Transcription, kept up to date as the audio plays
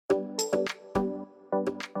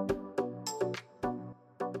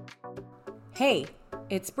Hey,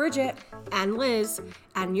 it's Bridget and Liz,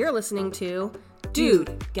 and you're listening to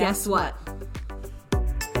Dude, Guess What?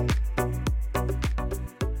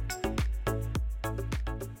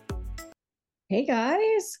 Hey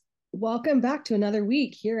guys, welcome back to another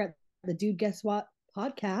week here at the Dude Guess What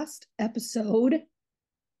podcast, episode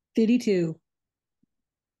 52,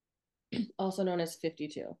 also known as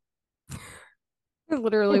 52. It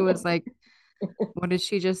literally was like, what did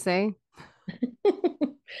she just say?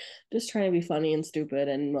 Just trying to be funny and stupid,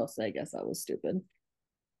 and mostly I guess that was stupid.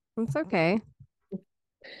 It's okay.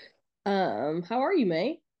 How are you,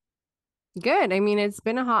 May? Good. I mean, it's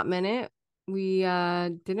been a hot minute. We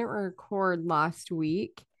didn't record last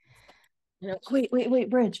week. Wait,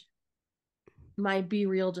 Bridge. My Be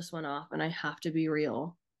Real just went off, and I have to be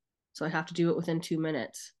real. So I have to do it within 2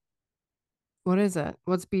 minutes. What is it?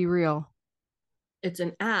 What's Be Real? It's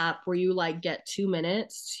an app where you like get 2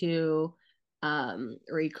 minutes to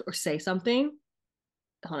or say something.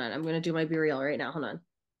 Hold on, I'm gonna do my Be Real right now. Hold on.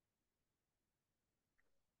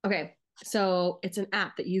 Okay, so it's an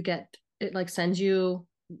app that you get. It like sends you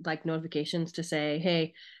like notifications to say,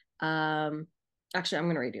 hey, actually I'm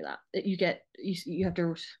gonna redo that. You have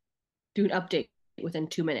to do an update within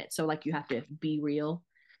 2 minutes. So like you have to be real,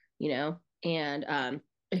 and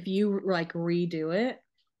if you like redo it,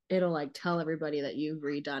 it'll like tell everybody that you've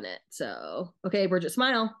redone it. So okay, Bridget,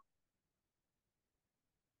 smile.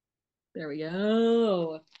 There we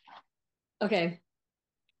go. Okay.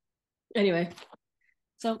 Anyway,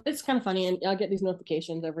 so it's kind of funny, and I'll get these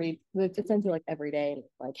notifications it sends you like every day,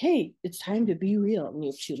 like, hey, it's time to be real, and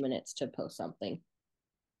you have 2 minutes to post something.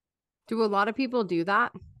 Do a lot of people do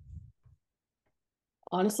that?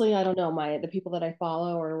 Honestly, I don't know. The people that I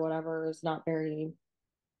follow or whatever is not very,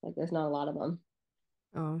 like, there's not a lot of them.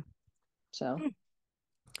 Oh. So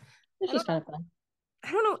it's just kind of fun.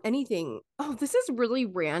 I don't know anything. Oh, this is really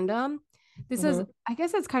random. This is, I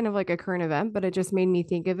guess it's kind of like a current event, but it just made me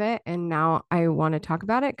think of it. And now I want to talk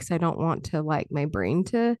about it because I don't want to like my brain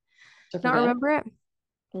to not remember it.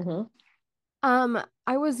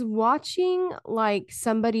 I was watching like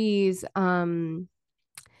somebody's, it's an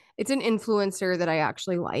influencer that I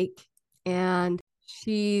actually like. And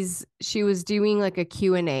she was doing like a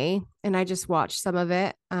Q&A, and I just watched some of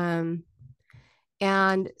it. And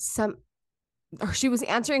she was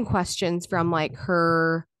answering questions from like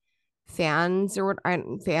her fans or what I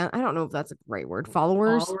don't know if that's a right word.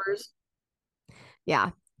 Followers.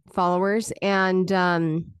 Yeah. Followers. And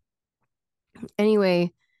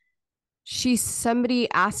anyway, somebody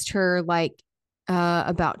asked her like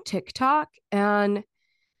about TikTok, and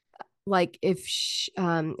like if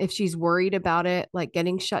she's worried about it like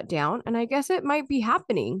getting shut down. And I guess it might be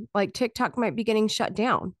happening. Like TikTok might be getting shut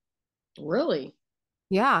down. Really?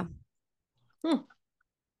 Yeah.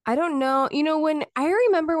 I don't know. When I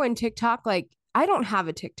remember when TikTok, like I don't have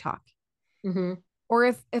a TikTok. Or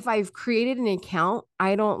if I've created an account,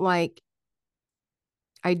 I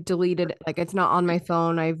deleted it. Like it's not on my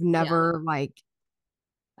phone. I've never like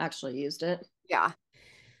actually used it. Yeah.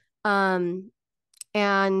 And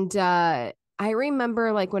I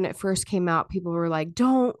remember like when it first came out, people were like,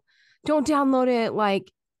 don't download it.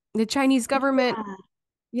 Like the Chinese government.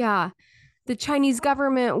 Yeah. The Chinese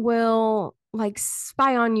government will like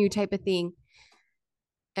spy on you type of thing.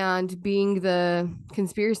 And being the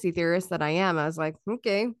conspiracy theorist that I am, I was like,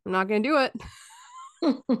 okay, I'm not going to do it.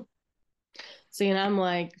 See, and I'm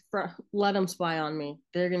like, let them spy on me.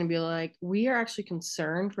 They're going to be like, we are actually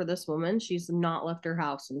concerned for this woman. She's not left her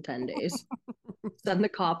house in 10 days. Send the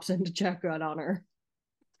cops in to check out on her.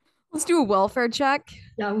 Let's do a welfare check.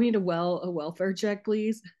 Yeah, we need a welfare check,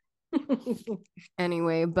 please.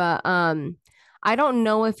 Anyway, but I don't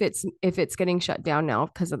know if it's getting shut down now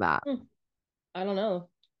because of that. I don't know.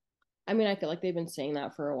 I mean, I feel like they've been saying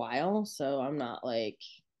that for a while, so I'm not like,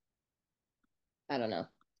 I don't know.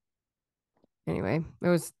 Anyway,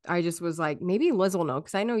 I just was like, maybe Liz will know,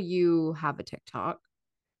 because I know you have a TikTok.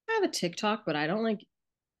 I have a TikTok, but I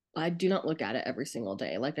do not look at it every single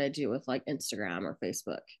day like I do with like Instagram or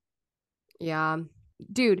Facebook. Yeah.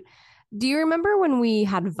 Dude, do you remember when we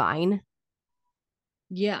had Vine?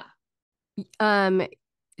 Yeah.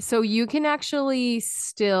 So you can actually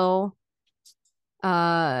still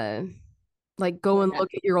like go and look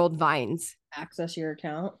at your old Vines. Access your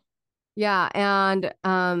account. Yeah, and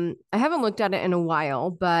I haven't looked at it in a while,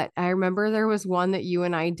 but I remember there was one that you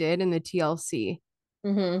and I did in the TLC.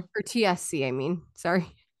 Or TSC, I mean. Sorry.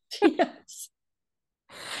 Yes.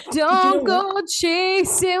 Don't go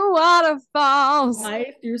chasing waterfalls.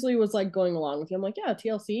 I seriously was like going along with you. I'm like, yeah,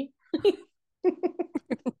 TLC.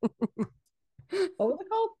 What was it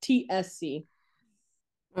called? TSC.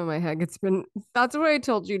 Oh my heck, that's what I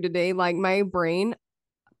told you today. Like my brain,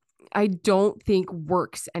 I don't think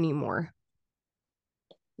works anymore.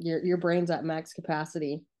 Your brain's at max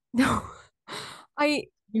capacity. No. I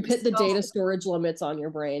You've hit the data storage limits on your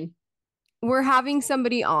brain. We're having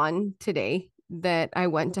somebody on today that I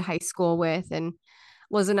went to high school with, and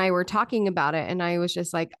Liz and I were talking about it, and I was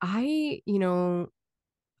just like, I don't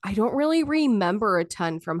really remember a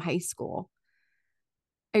ton from high school.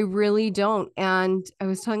 I really don't. And I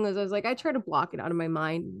was telling Liz, I was like, I try to block it out of my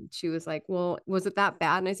mind. She was like, well, was it that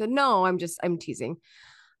bad? And I said, no, I'm teasing.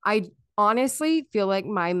 I honestly feel like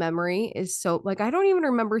my memory is so, like, I don't even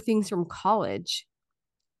remember things from college.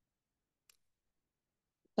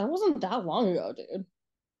 That wasn't that long ago, dude.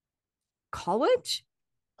 College?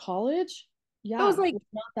 College? That was Yeah, like,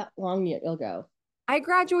 not that long yet ago. I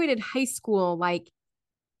graduated high school like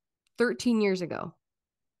 13 years ago.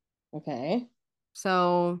 Okay.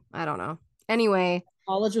 So I don't know. Anyway,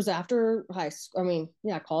 College was after high school. I mean,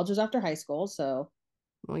 yeah, college was after high school. So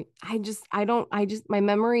I just, my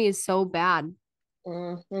memory is so bad.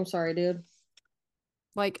 I'm sorry, dude.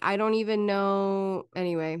 Like, I don't even know.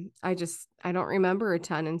 Anyway, I don't remember a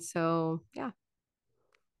ton. And so, yeah.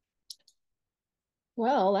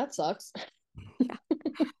 Well, that sucks. Yeah.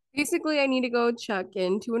 Basically, I need to go check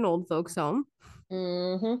into an old folks home.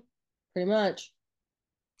 Mm-hmm. Pretty much.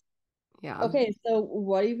 Yeah. Okay, so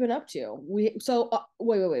what have you been up to? Wait.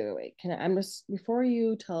 Can I'm just before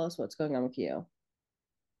you tell us what's going on with you,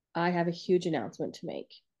 I have a huge announcement to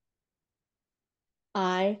make.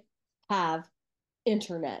 I have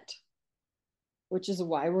internet, which is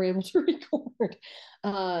why we're able to record.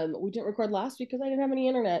 We didn't record last week because I didn't have any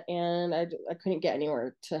internet and I couldn't get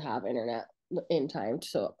anywhere to have internet in time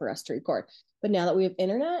for us to record. But now that we have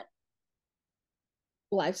internet,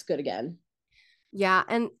 life's good again. Yeah,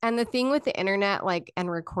 and the thing with the internet, like,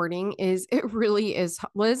 and recording is it really is.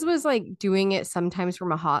 Liz was like doing it sometimes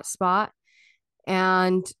from a hotspot,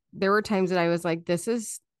 and there were times that I was like, this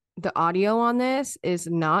is the audio on this is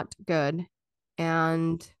not good.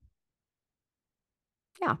 And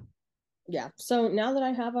yeah. Yeah. So now that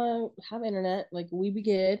I have internet, like we be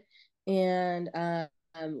good, and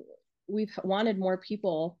we've wanted more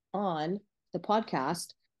people on the podcast.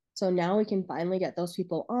 So now we can finally get those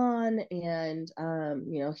people on and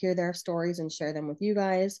hear their stories and share them with you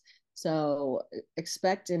guys. So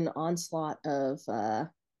expect an onslaught of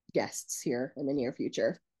guests here in the near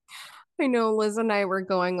future. I know Liz and I were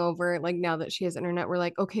going over, like, now that she has internet, we're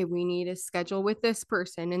like, okay, we need a schedule with this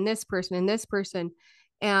person and this person and this person.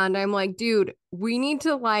 And I'm like, dude, we need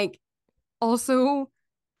to like also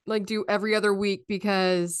like do every other week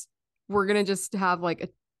because we're gonna just have like a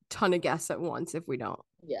ton of guests at once if we don't.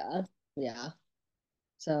 Yeah. Yeah.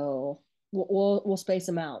 So we'll space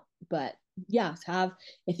them out. But yeah, have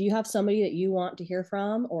if you have somebody that you want to hear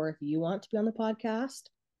from, or if you want to be on the podcast,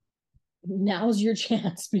 now's your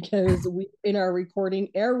chance because we in our recording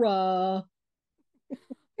era.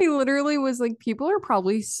 He literally was like, people are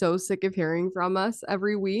probably so sick of hearing from us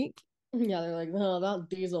every week. Yeah, they're like, oh,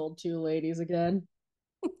 about these old two ladies again.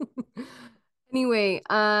 Anyway,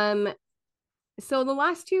 so the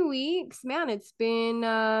last 2 weeks, man, it's been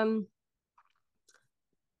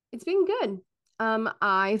good.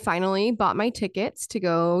 I finally bought my tickets to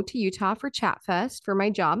go to Utah for Chat Fest for my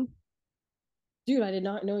job. Dude, I did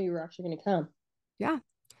not know you were actually going to come. Yeah.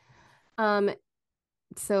 Um,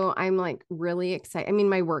 so I'm like really excited. I mean,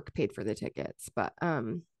 my work paid for the tickets, but I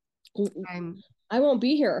won't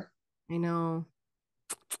be here. I know.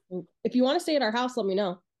 If you want to stay at our house, let me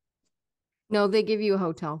know. No, they give you a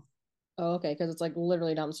hotel. Oh, okay, because it's like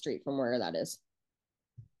literally down the street from where that is.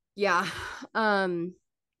 Yeah.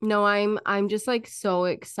 No, I'm just like so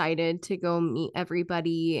excited to go meet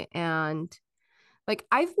everybody, and like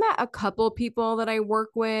I've met a couple people that I work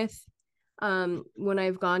with when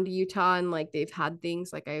I've gone to Utah, and like they've had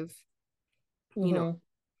things like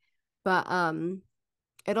but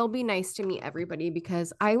it'll be nice to meet everybody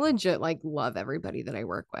because I legit like love everybody that I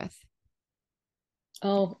work with.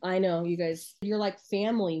 Oh, I know. You guys, you're like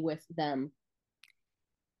family with them.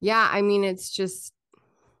 Yeah, I mean it's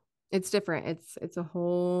different.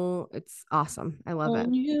 It's awesome. I love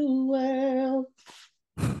it. You well.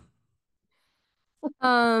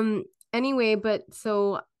 Anyway, but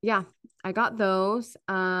so yeah, I got those.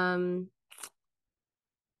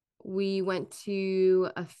 We went to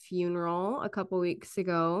a funeral a couple weeks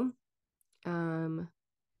ago. Um,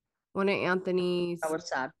 one of Anthony's That was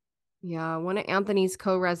sad. Yeah, one of Anthony's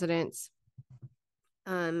co-residents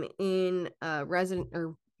in resident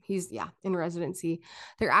or he's in residency.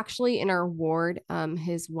 They're actually in our ward.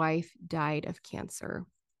 His wife died of cancer.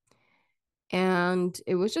 And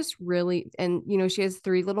it was just really, and you know, she has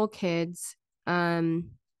 3 little kids. And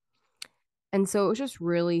so it was just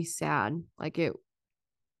really sad. Like it,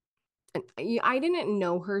 and I didn't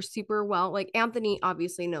know her super well. Like Anthony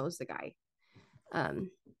obviously knows the guy.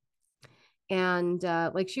 Um, and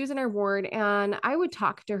like she was in our ward, and I would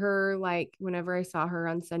talk to her like whenever I saw her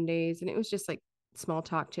on Sundays, and it was just like small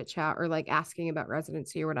talk, chit chat, or like asking about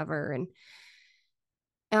residency or whatever.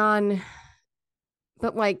 And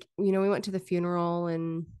but like, you know, we went to the funeral,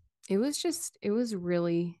 and it was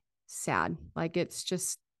really sad. Like it's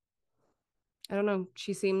just, I don't know.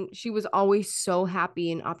 She was always so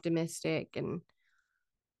happy and optimistic, and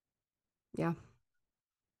yeah.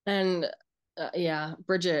 And yeah,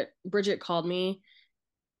 Bridget called me,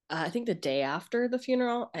 I think the day after the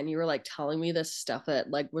funeral, and you were like telling me this stuff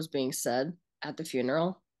that like was being said at the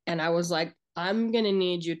funeral. And I was like, I'm gonna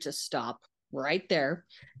need you to stop right there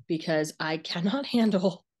because I cannot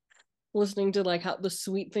handle listening to like how the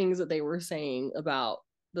sweet things that they were saying about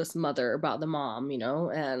this mother, about the mom,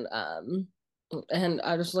 and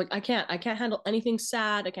I was like, I can't handle anything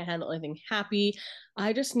sad, I can't handle anything happy.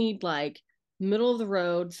 I just need like middle of the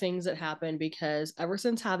road things that happen because ever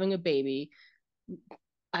since having a baby,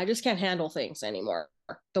 I just can't handle things anymore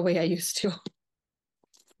the way I used to.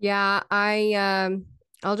 Yeah,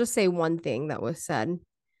 I'll just say one thing that was said,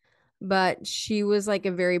 but she was like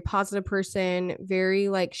a very positive person, very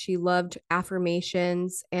like she loved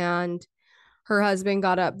affirmations, and her husband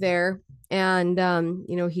got up there, and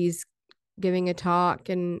you know, he's giving a talk,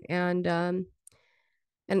 and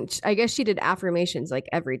I guess she did affirmations like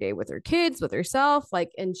every day with her kids, with herself,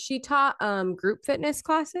 like, and she taught group fitness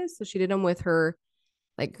classes, so she did them with her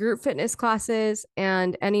like group fitness classes.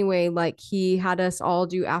 And anyway, like he had us all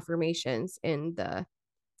do affirmations in the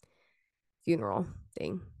funeral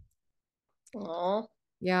thing. Aww.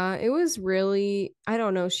 Yeah, it was really, I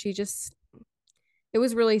don't know, it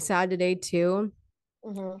was really sad today too.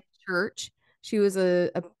 Mm-hmm. Church. She was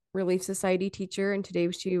a Relief Society teacher, and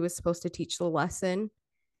today she was supposed to teach the lesson.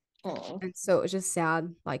 Aww. And so it was just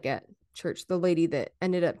sad. Like at church, the lady that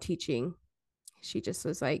ended up teaching, she just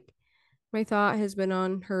was like, my thought has been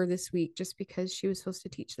on her this week just because she was supposed to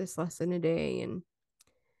teach this lesson a day. And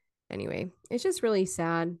anyway, it's just really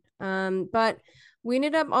sad. But we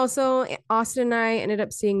ended up also, Austin and I ended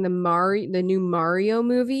up seeing the new Mario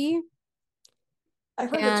movie. I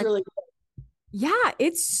heard it's And really yeah,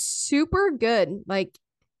 it's super good. Like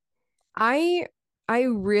I I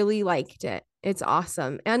really liked it. It's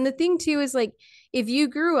awesome. And the thing too is like if you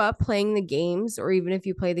grew up playing the games, or even if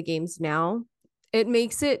you play the games now, it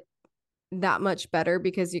makes it that much better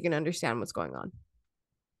because you can understand what's going on.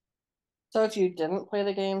 So if you didn't play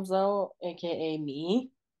the games though, aka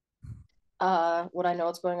me, would I know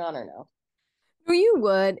what's going on or no? No, you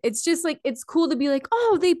would. It's just like it's cool to be like,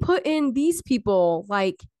 oh, they put in these people.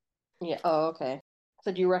 Like, Yeah. Oh, okay.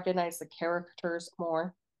 So do you recognize the characters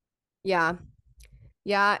more? yeah.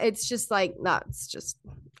 Yeah, it's just like that's just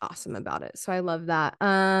awesome about it. So I love that.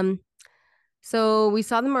 So we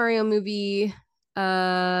saw the Mario movie.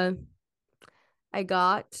 Uh I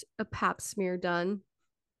got a pap smear done.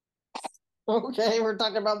 Okay, we're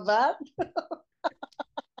talking about that.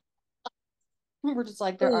 We're just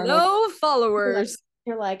like there are no. Hello, You're like, followers.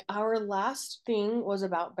 you're like our last thing was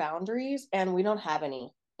about boundaries, and we don't have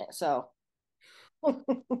any. So okay,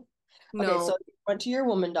 No, so you went to your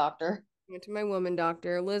woman doctor. I went to my woman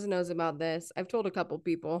doctor. Liz knows about this. I've told a couple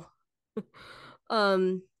people.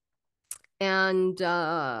 um, and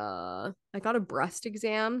I got a breast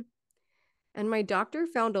exam, and my doctor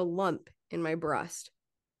found a lump in my breast.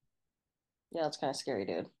 Yeah, that's kind of scary,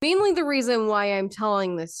 dude. Mainly the reason why I'm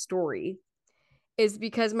telling this story is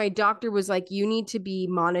because my doctor was like, you need to be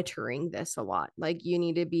monitoring this a lot. Like, you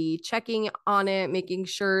need to be checking on it, making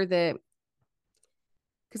sure that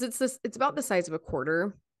because it's about the size of a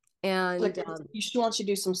quarter. And Like she wants you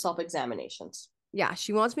to do some self examinations. yeah,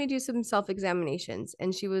 she wants me to do some self examinations.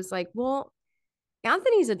 And she was like, well,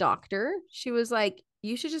 Anthony's a doctor. She was like,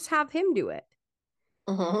 you should just have him do it.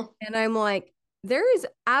 Mm-hmm. And I'm like, there is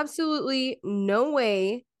absolutely no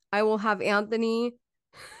way I will have Anthony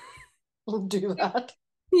Do that.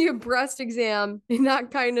 be a breast exam in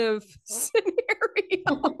that kind of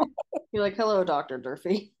scenario. You're like, hello, Dr.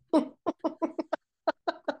 Durfee.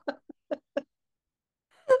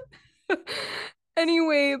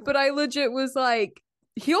 Anyway, but I legit was like,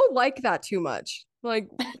 he'll like that too much. Like,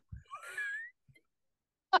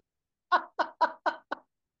 I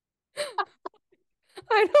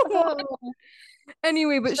don't know.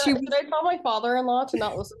 Anyway, but she Should I tell my father-in-law to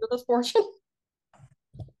not listen to this portion?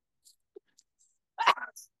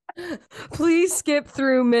 please skip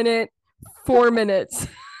through minute 4 minutes.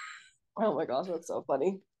 Oh my gosh, that's so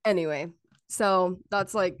funny. Anyway, so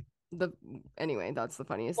that's like that's the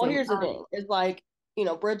funniest Well, thing. here's the thing. It's like,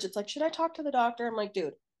 Bridget's like, should I talk to the doctor? I'm like,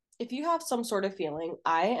 dude, if you have some sort of feeling,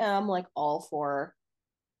 I am like all for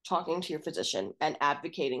talking to your physician and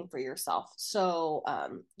advocating for yourself. So,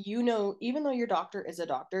 even though your doctor is a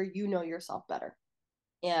doctor, you know yourself better.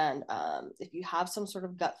 And if you have some sort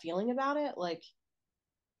of gut feeling about it, like,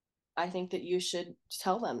 I think that you should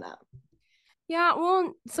tell them that. Yeah,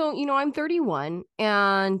 well, so I'm 31,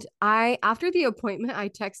 and after the appointment, I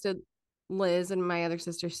texted Liz and my other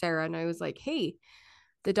sister Sarah, and I was like, "Hey,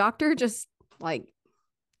 the doctor just like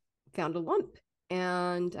found a lump,"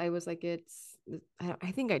 and I was like,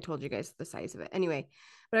 I think I told you guys the size of it anyway,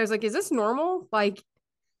 but I was like, "Is this normal?" Like,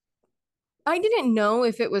 I didn't know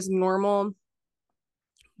if it was normal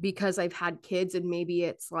because I've had kids, and maybe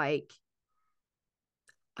it's like,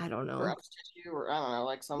 I don't know. Breast tissue, or I don't know,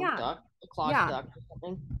 like some Yeah, duct, a clogged yeah, duct or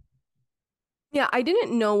something. yeah. I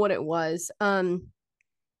didn't know what it was.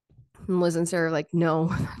 Liz and Sarah were like, no,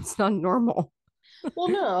 that's not normal. Well,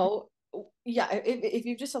 no, yeah, if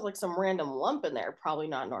you just have like some random lump in there, probably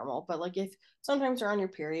not normal. But like if sometimes around your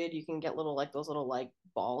period, you can get little like those little like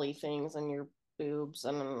bally things in your boobs,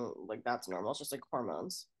 and like that's normal. It's just like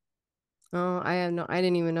hormones. Oh, I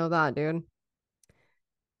didn't even know that, dude.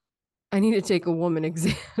 I need to take a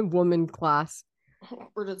woman class.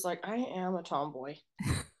 Bridget's like, I am a tomboy,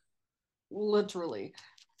 literally.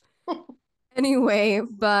 Anyway,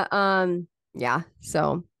 but yeah,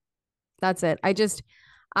 so that's it. I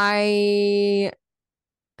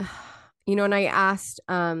and I asked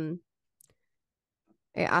one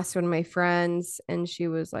of my friends, and she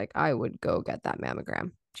was like, I would go get that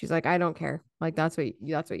mammogram. She's like, I don't care. Like that's what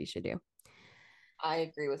you should do. I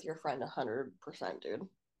agree with your friend 100%, dude.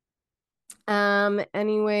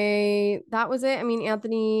 Anyway, that was it. I mean,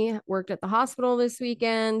 Anthony worked at the hospital this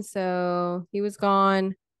weekend, so he was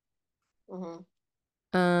gone.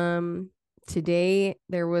 Mm-hmm. Um, Today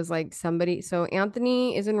there was like somebody, so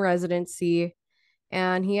Anthony is in residency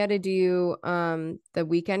and he had to do the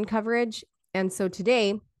weekend coverage. And so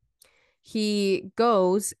today he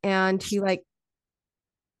goes and he like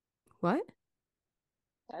what?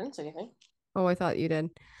 I didn't say anything. Oh, I thought you did.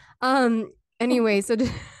 Anyway, so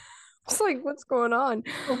it's like what's going on?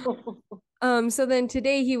 So then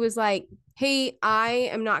today he was like, "Hey, I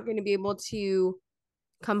am not going to be able to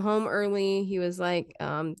come home early." He was like,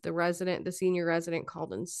 the senior resident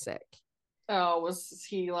called in sick. Oh, was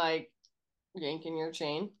he like yanking your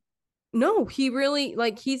chain? No, he really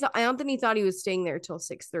Anthony thought he was staying there till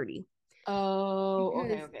 6:30. Oh,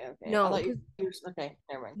 Because okay. I no, thought you. because Okay,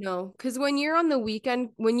 never mind. no, because when you're on the weekend,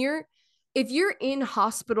 if you're in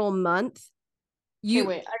hospital month, Okay, you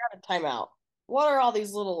wait. I got a timeout. What are all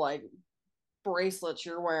these little like bracelets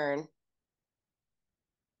you're wearing?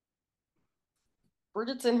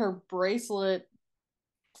 Bridget's in her bracelet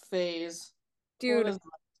phase. What dude, is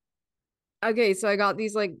okay, so I got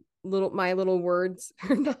these like my little words.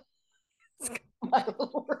 my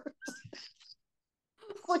little words?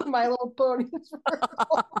 It's like My Little Ponies.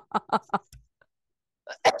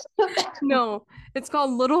 No, it's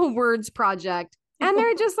called Little Words Project. And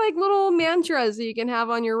they're just like little mantras that you can have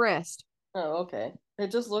on your wrist. Oh, okay.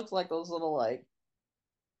 It just looks like those little like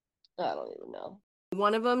I don't even know.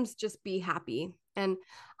 One of them's just be happy. And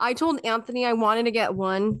I told Anthony I wanted to get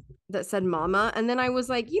one that said mama. And then I was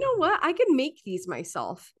like, you know what? I could make these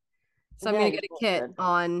myself. So I'm Yeah, gonna you get a kit should.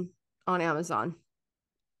 on Amazon.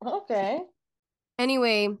 Okay.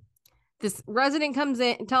 Anyway, this resident comes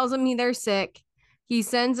in and tells him they're sick. He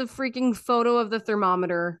sends a freaking photo of the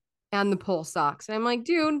thermometer and the pulse ox. And I'm like,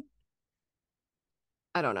 dude,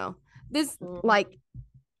 I don't know. This like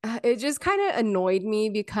it just kind of annoyed me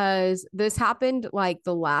because this happened like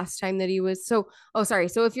the last time that he was oh sorry.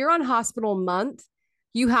 So if you're on hospital month,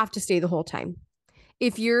 you have to stay the whole time.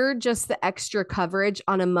 If you're just the extra coverage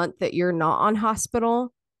on a month that you're not on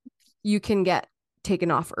hospital, you can get taken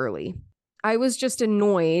off early. I was just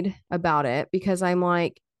annoyed about it because I'm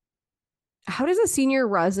like, how does a senior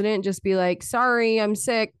resident just be like, sorry, I'm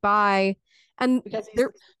sick, bye? And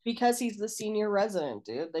Because he's the senior resident,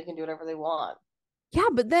 dude. They can do whatever they want. yeah,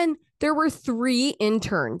 but then there were 3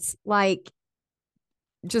 interns like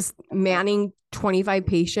just manning 25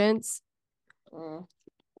 patients. Mm.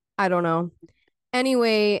 I don't know.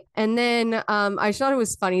 Anyway, and then I thought it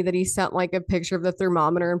was funny that he sent like a picture of the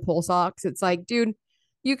thermometer and pulse ox. It's like, dude,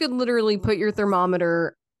 you could literally put your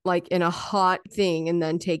thermometer like in a hot thing and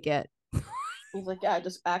then take it. He's like, yeah, I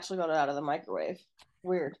just actually got it out of the microwave.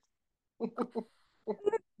 Weird.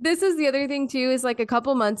 This is the other thing too, is like a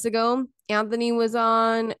couple months ago, Anthony was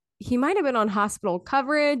he might have been on hospital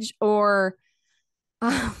coverage or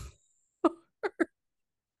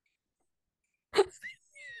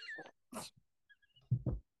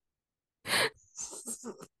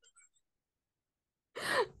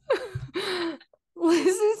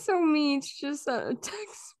Liz is so mean. She just sent a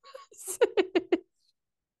text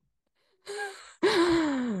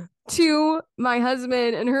message to my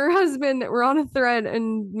husband and her husband that were on a thread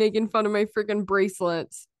and making fun of my freaking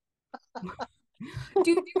bracelets. Dude,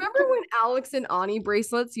 do you remember when Alex and Ani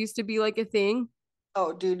bracelets used to be like a thing?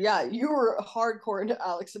 Oh, dude, yeah, you were hardcore into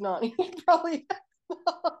Alex and Nani. Probably.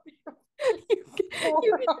 you,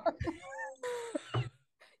 you,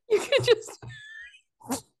 you could just,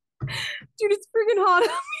 dude, it's freaking hot up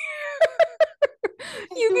here.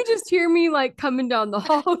 You could just hear me like coming down the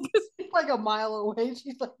hall. Like a mile away.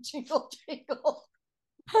 She's like, jingle, jingle.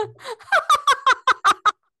 I'm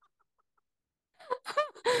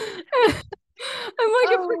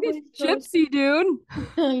like a freaking gypsy, dude.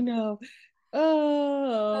 I know.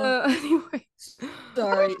 Anyway,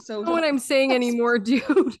 Sorry. I don't know what I'm saying anymore,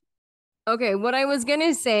 dude. Okay, what I was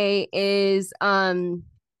gonna say is I'm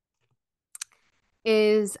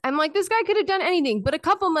like, this guy could have done anything. But a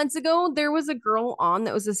couple months ago, there was a girl on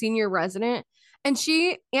that was a senior resident, and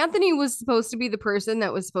Anthony was supposed to be the person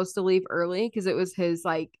that was supposed to leave early because it was his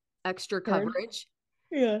like extra coverage.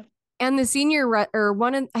 Yeah. And the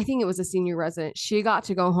I think it was a senior resident, she got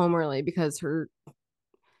to go home early because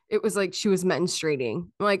it was like she was menstruating.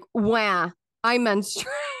 I'm like, wow, I menstruate.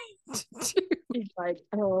 He's like,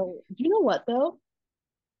 oh, you know what though?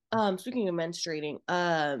 Speaking of menstruating,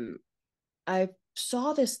 I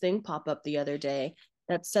saw this thing pop up the other day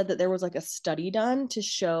that said that there was like a study done to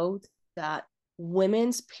show that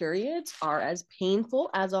women's periods are as painful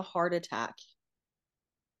as a heart attack.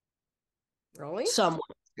 Really? Some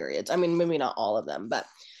women's periods. I mean, maybe not all of them, but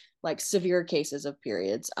like severe cases of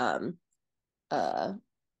periods uh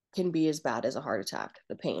can be as bad as a heart attack,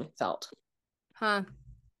 the pain felt. Huh.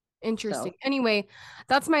 Interesting. So, Anyway,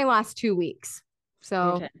 that's my last 2 weeks.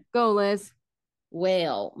 So okay. go, Liz.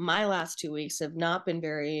 Well, my last 2 weeks have not been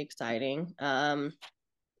very exciting.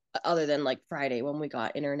 Other than like Friday when we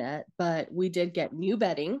got internet, but we did get new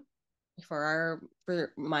bedding for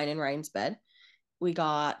mine and Ryan's bed. We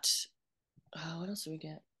got what else did we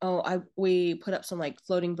get? We put up some like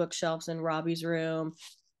floating bookshelves in Robbie's room.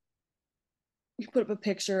 We put up a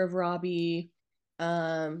picture of Robbie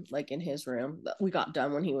like in his room. We got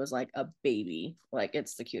done when he was like a baby. Like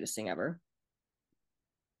it's the cutest thing ever.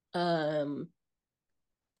 Um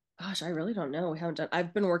Gosh, I really don't know. We haven't done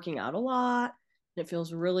I've been working out a lot and it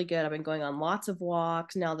feels really good. I've been going on lots of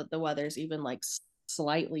walks now that the weather's even like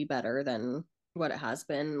slightly better than what it has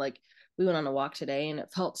been. Like we went on a walk today and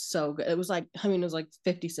it felt so good. It was like, I mean, it was like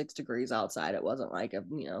 56 degrees outside. It wasn't like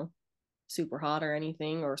super hot or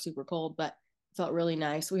anything or super cold, but it felt really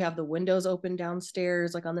nice. We have the windows open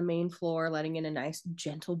downstairs, like on the main floor, letting in a nice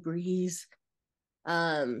gentle breeze.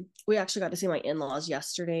 We actually got to see my in-laws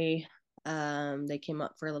yesterday. They came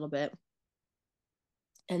up for a little bit.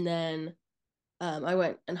 And then I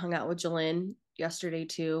went and hung out with Jalen yesterday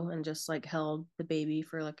too and just like held the baby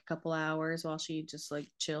for like a couple hours while she just like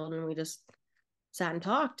chilled and we just sat and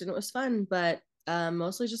talked and it was fun. But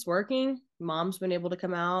mostly just working. Mom's been able to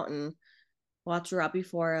come out and watch Robbie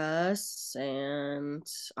for us. And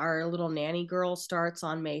our little nanny girl starts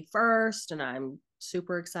on May 1st and I'm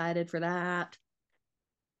super excited for that.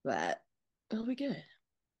 But it'll be good.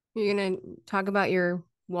 You're gonna talk about your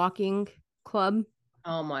walking club?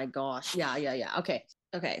 Oh my gosh. Yeah.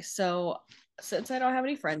 Okay. So since I don't have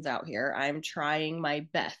any friends out here, I'm trying my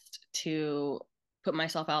best to put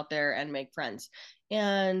myself out there and make friends.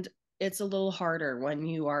 And it's a little harder when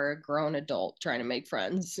you are a grown adult trying to make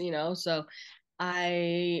friends, you know? So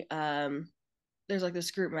I there's like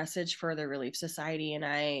this group message for the Relief Society and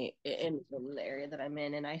in the area that I'm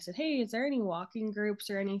in and I said, "Hey, is there any walking groups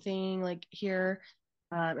or anything like here?"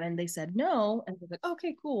 And they said no. And I was like,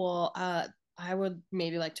 "Okay, cool. I would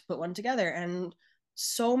maybe like to put one together." And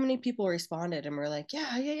so many people responded and were like,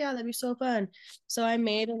 "Yeah, that'd be so fun." So I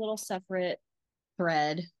made a little separate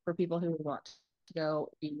thread for people who would want to go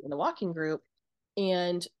be in the walking group.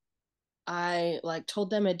 And I like told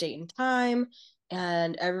them a date and time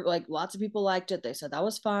and like lots of people liked it. They said that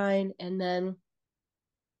was fine. And then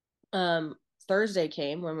um Thursday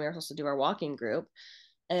came when we were supposed to do our walking group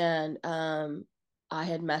and I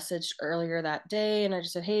had messaged earlier that day and I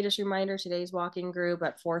just said, "Hey, just a reminder, today's walking group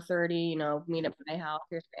at 4:30, meet at my house.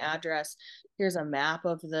 Here's my address. Here's a map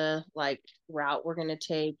of the like route we're gonna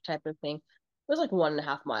take," type of thing. It was like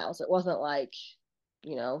 1.5 miles. It wasn't like,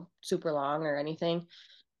 super long or anything.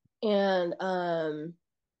 And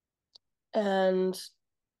and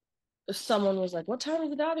someone was like, what time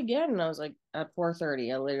is it out again? And I was like, at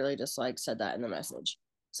 4:30. I literally just like said that in the message.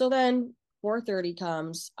 So then 4:30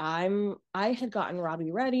 comes. I had gotten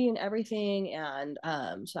Robbie ready and everything, and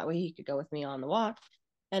so that way he could go with me on the walk.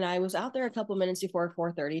 And I was out there a couple minutes before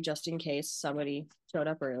 4:30 just in case somebody showed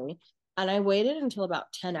up early. And I waited until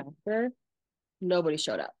about 10 after. Nobody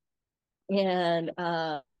showed up. And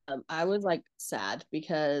I was like sad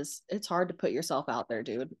because it's hard to put yourself out there,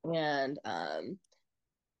 dude.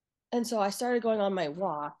 And so I started going on my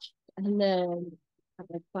walk, and then at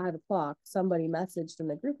like 5 o'clock, somebody messaged in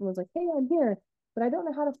the group and was like, "Hey, I'm here, but I don't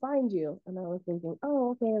know how to find you." And I was thinking,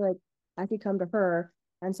 "Oh, okay, like I could come to her."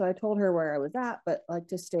 And so I told her where I was at, but like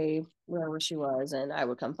to stay wherever she was, and I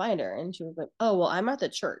would come find her. And she was like, "Oh, well, I'm at the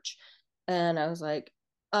church," and I was like,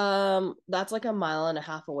 that's like a mile and a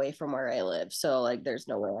half away from where I live, so like, there's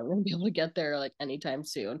no way I'm gonna be able to get there like anytime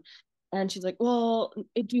soon." And she's like, "Well,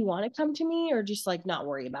 do you want to come to me or just like not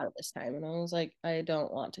worry about it this time?" And I was like, "I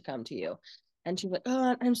don't want to come to you." And she's like,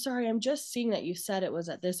 "Oh, I'm sorry. I'm just seeing that you said it was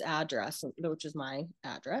at this address, which is my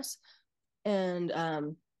address." And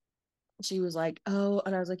she was like, "Oh,"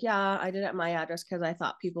 and I was like, "Yeah, I did it at my address because I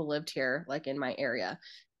thought people lived here, like in my area."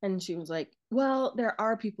 And she was like, "Well, there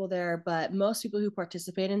are people there, but most people who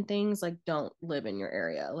participate in things like don't live in your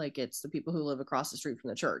area. Like it's the people who live across the street from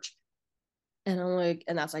the church." And I'm like,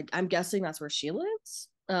 and that's like, I'm guessing that's where she lives.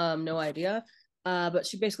 No idea. But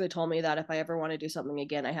she basically told me that if I ever want to do something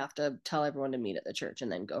again, I have to tell everyone to meet at the church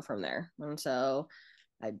and then go from there. And so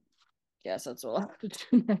I guess that's what I'll have to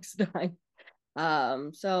do next time.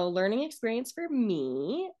 So learning experience for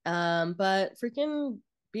me. But freaking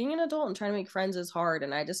being an adult and trying to make friends is hard.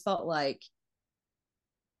 And I just felt like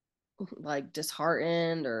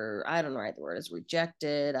disheartened, or I don't know, right, the word is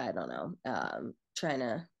rejected. I don't know. Trying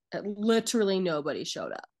to literally nobody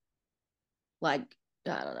showed up. Like,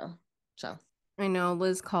 I don't know. So I know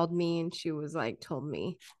Liz called me and she was like, told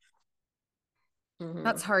me. That's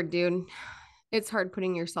mm-hmm. hard, dude. It's hard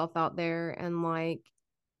putting yourself out there and like,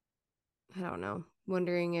 I don't know,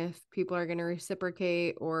 wondering if people are going to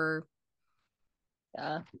reciprocate or,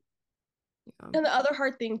 Yeah. yeah. And the other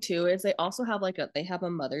hard thing too is they also have like they have a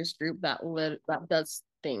mothers group that does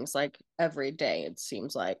things like every day, it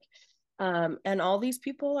seems like. And all these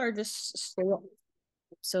people are just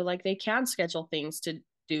so like they can schedule things to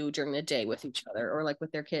do during the day with each other or like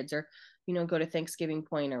with their kids, or go to Thanksgiving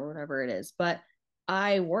Point or whatever it is. But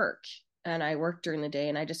I work, and I work during the day,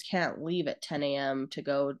 and I just can't leave at 10 a.m. to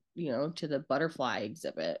go to the butterfly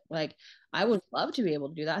exhibit. Like, I would love to be able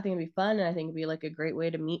to do that. I think it'd be fun, and I think it'd be like a great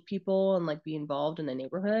way to meet people and like be involved in the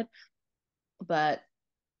neighborhood, but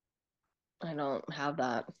I don't have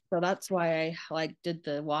that. So that's why I like did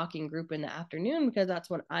the walking group in the afternoon, because that's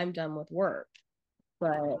when I'm done with work.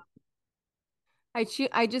 But I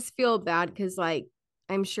just feel bad because like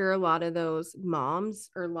I'm sure a lot of those moms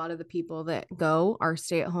or a lot of the people that go are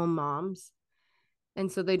stay-at-home moms.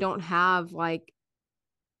 And so they don't have like,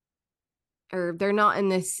 or they're not in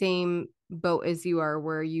the same boat as you are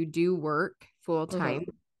where you do work full time.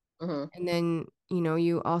 mm-hmm, mm-hmm. And then,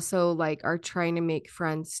 you also like are trying to make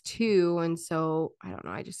friends too. And so I don't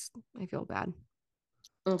know. I feel bad.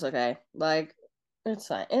 It's okay. Like, it's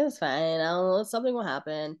fine. It's fine. Something will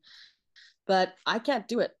happen. But I can't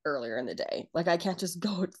do it earlier in the day. Like, I can't just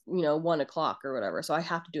go at 1 o'clock or whatever. So I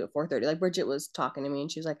have to do it 4:30. Like, Bridget was talking to me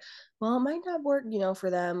and she was like, "Well, it might not work, for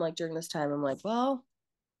them like during this time." I'm like, "Well,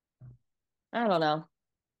 I don't know."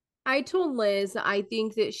 I told Liz I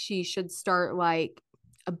think that she should start like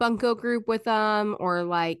a bunko group with them or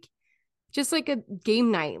like just like a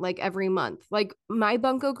game night like every month. Like my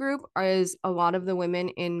bunko group is a lot of the women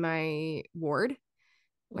in my ward,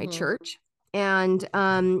 my Mm-hmm. church. And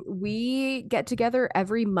we get together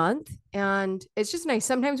every month and it's just nice.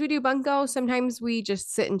 Sometimes we do bunko, sometimes we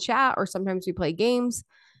just sit and chat, or sometimes we play games.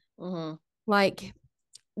 Mm-hmm. Like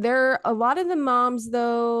there are a lot of the moms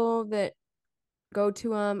though that go to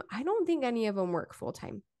them. I don't think any of them work full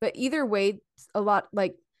time, but either way, a lot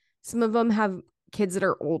like some of them have kids that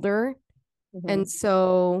are older. Mm-hmm. And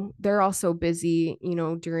so they're also busy,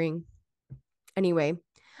 during anyway.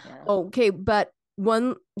 Yeah. Okay. But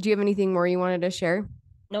do you have anything more you wanted to share?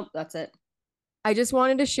 Nope, that's it. I just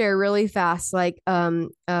wanted to share really fast, like,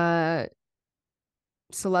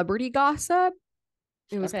 celebrity gossip.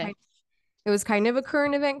 It was Okay. kind of a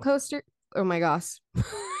current event coaster. Oh my gosh.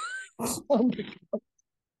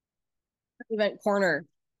 Event corner.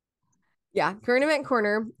 Yeah, current event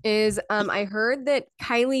corner is I heard that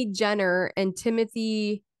Kylie Jenner and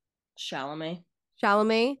Timothy Chalamet.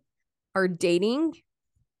 Chalamet are dating,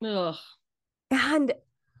 Ugh. and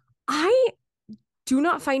I do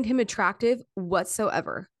not find him attractive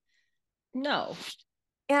whatsoever. No.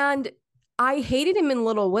 And I hated him in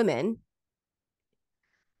Little Women.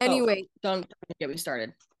 Anyway, don't get me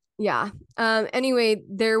started. yeah. Anyway,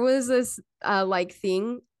 there was this like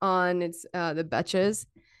thing on it's the Betches,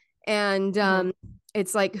 and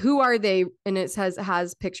it's like, who are they? And it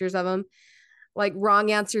has pictures of them, like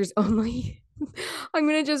wrong answers only. I'm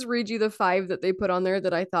gonna just read you the 5 that they put on there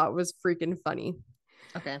that I thought was freaking funny.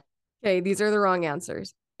 Okay. Okay, these are the wrong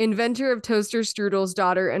answers. Inventor of toaster strudel's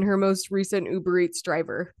daughter and her most recent Uber Eats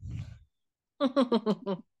driver.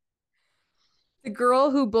 The girl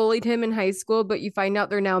who bullied him in high school, but you find out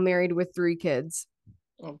they're now married with 3 kids.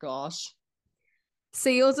 Oh gosh.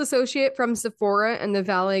 Sales associate from Sephora and the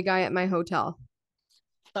valet guy at my hotel.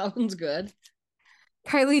 Sounds good.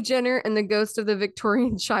 Kylie Jenner and the ghost of the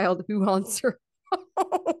Victorian child who haunts her.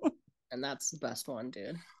 And that's the best one,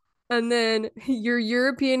 dude. And then your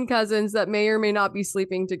European cousins that may or may not be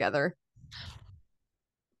sleeping together.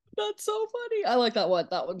 That's so funny. I like that one.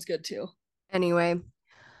 That one's good too. Anyway.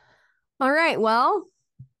 All right. Well,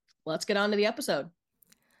 let's get on to the episode.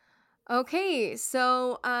 Okay,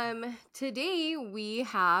 so today we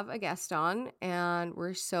have a guest on, and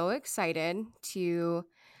we're so excited to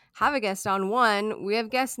have a guest on. One, we have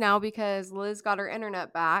guests now because Liz got her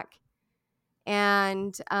internet back.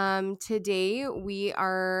 And today we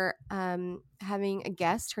are having a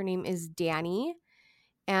guest. Her name is Dannie,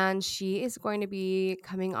 and she is going to be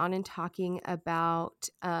coming on and talking about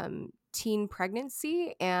teen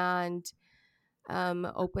pregnancy and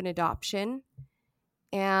open adoption.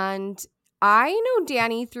 And I know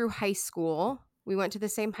Dannie through high school. We went to the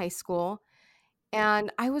same high school.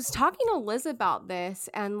 And I was talking to Liz about this,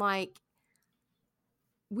 and like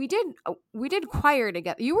we did choir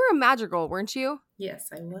together. You were a madrigal, weren't you? Yes,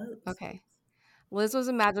 I was. Okay. Liz was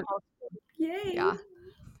a madrigal. Yay. Yeah.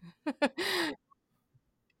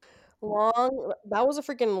 That was a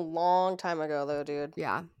freaking long time ago though, dude.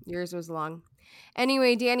 Yeah, yours was long.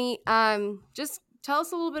 Anyway, Dannie, just tell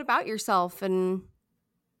us a little bit about yourself and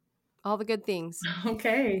all the good things.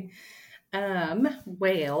 Okay.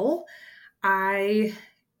 Well, I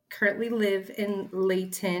currently live in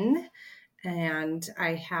Layton, and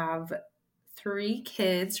I have 3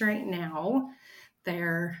 kids right now.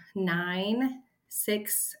 They're 9,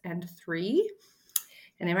 6, and 3.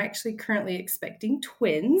 And I'm actually currently expecting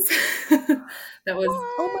twins. That was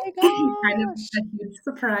Oh my gosh. kind of a huge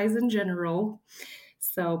surprise in general.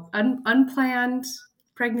 So unplanned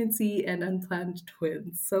pregnancy and unplanned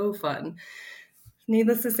twins. So fun.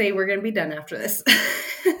 Needless to say, we're going to be done after this.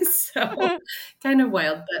 So kind of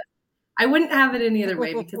wild, but I wouldn't have it any other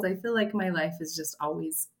way because I feel like my life is just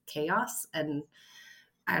always chaos, and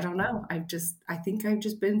I don't know. I think I've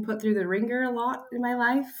just been put through the ringer a lot in my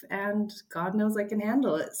life, and God knows I can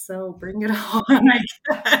handle it. So bring it on, I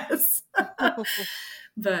guess.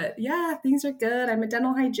 But yeah, things are good. I'm a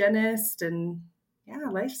dental hygienist, and yeah,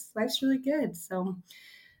 life's really good. So,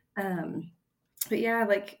 but yeah,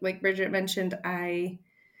 like Bridget mentioned, I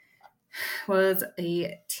was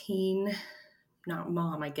a teen, not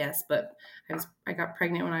mom, I guess, but I got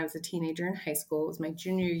pregnant when I was a teenager in high school. It was my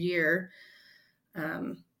junior year.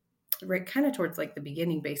 Right kind of towards like the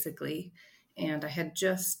beginning basically, and I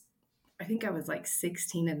think I was like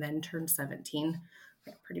 16 and then turned 17,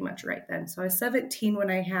 like pretty much right then. So I was 17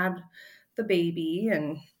 when I had the baby,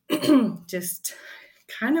 and just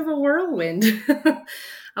kind of a whirlwind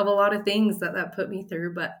of a lot of things that put me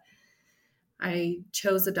through, but I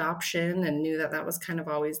chose adoption and knew that was kind of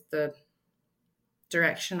always the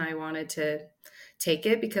direction I wanted to take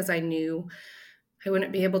it, because I knew I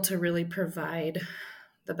wouldn't be able to really provide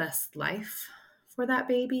the best life for that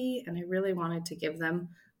baby. And I really wanted to give them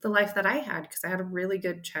the life that I had, because I had a really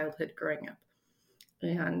good childhood growing up.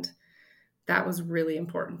 And that was really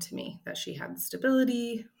important to me, that she had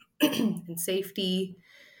stability and safety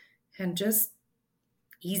and just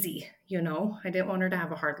easy, I didn't want her to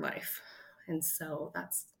have a hard life. And so I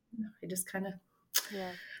just kind of,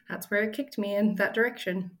 that's where it kicked me in that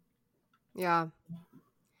direction. Yeah.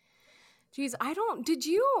 Geez, did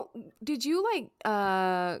you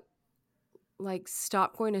like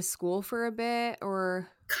stop going to school for a bit, or?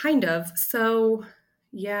 Kind of. So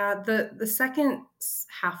yeah, the second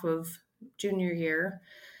half of junior year,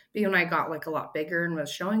 when I got like a lot bigger and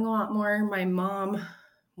was showing a lot more, my mom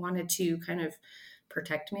wanted to kind of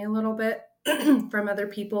protect me a little bit from other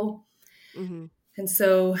people. Mm-hmm. And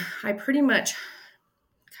so I pretty much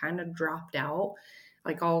kind of dropped out,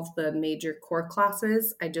 like all of the major core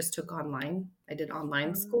classes. I just took online. I did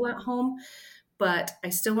online school at home, but I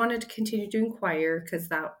still wanted to continue doing choir, because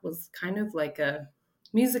that was kind of like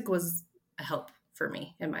music was a help for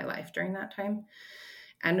me in my life during that time.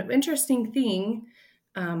 And interesting thing,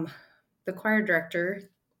 the choir director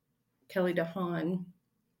Kelly DeHaan,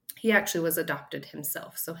 he actually was adopted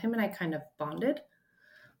himself. So him and I kind of bonded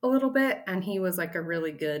a little bit, and he was like a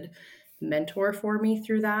really good mentor for me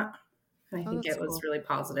through that. And I Oh, think that's it was cool. really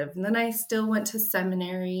positive. And then I still went to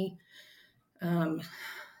seminary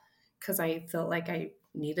because I felt like I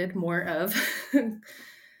needed more of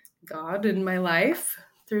God in my life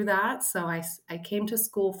through that. So I came to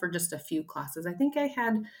school for just a few classes. I think I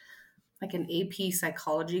had like an AP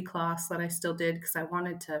psychology class that I still did because I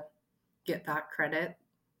wanted to get that credit.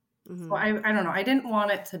 So Mm-hmm. I don't know. I didn't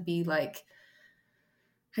want it to be like,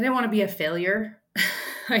 I didn't want to be a failure,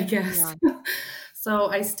 I guess. Yeah. So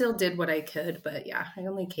I still did what I could, but yeah, I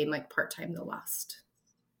only came like part-time the last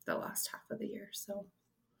half of the year. So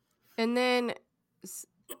And then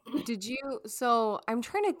did you, so I'm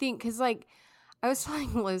trying to think, because like I was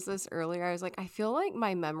telling Liz this earlier. I was like, I feel like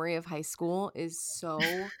my memory of high school is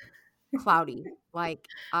so cloudy. Like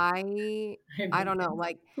I I know. don't know.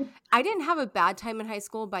 Like I didn't have a bad time in high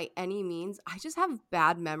school by any means. I just have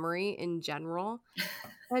bad memory in general.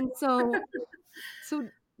 And so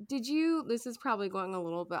did you, this is probably going a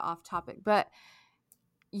little bit off topic, but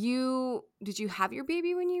did you have your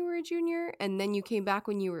baby when you were a junior and then you came back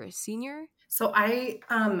when you were a senior? So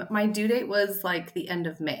my due date was like the end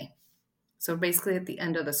of May. So basically at the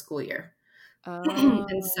end of the school year. And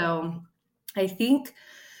Oh, so I think,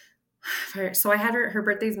 so I had her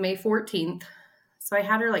birthday's May 14th. So I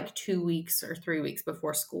had her like 2 weeks or 3 weeks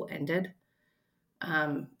before school ended.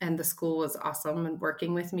 And the school was awesome and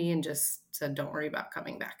working with me and just said, don't worry about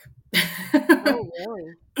coming back oh,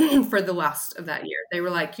 really? for the last of that year. They were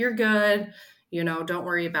like, you're good. Don't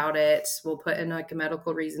worry about it. We'll put in like a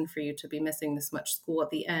medical reason for you to be missing this much school at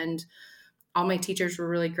the end. All my teachers were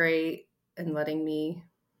really great and letting me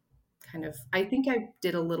I think I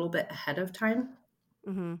did a little bit ahead of time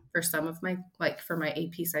Mm-hmm. for some of my, like for my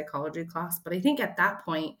AP psychology class. But I think at that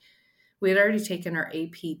point, we had already taken our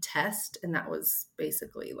AP test, and that was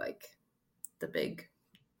basically like the big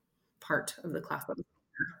part of the class.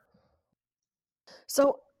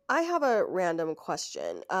 So I have a random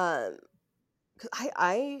question. 'Cause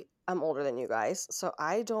I am older than you guys, so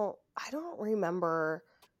I don't remember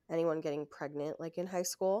anyone getting pregnant like in high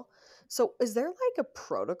school. So is there like a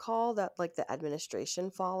protocol that like the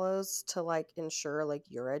administration follows to like ensure like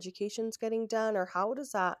your education's getting done, or how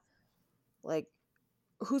does that like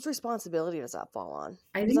whose responsibility does that fall on?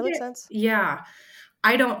 I Does that think make sense? yeah,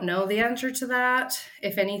 I don't know the answer to that.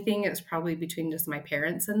 If anything, it's probably between just my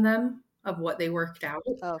parents and them of what they worked out.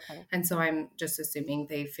 Okay. And so I'm just assuming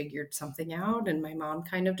they figured something out, and my mom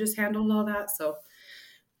kind of just handled all that. So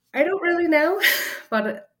I don't really know,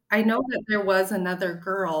 but I know that there was another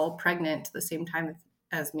girl pregnant the same time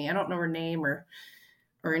as me. I don't know her name or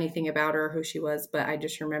anything about her, who she was, but I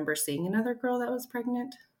just remember seeing another girl that was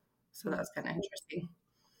pregnant. So that Mm. was kind of interesting.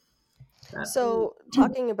 But, So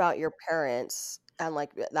talking about your parents and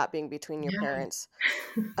like that being between your yeah. parents,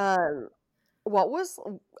 um, what was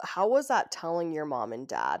how was that telling your mom and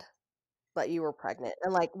dad that you were pregnant?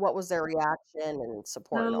 And, like, what was their reaction and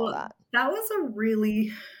support and all So that? that was a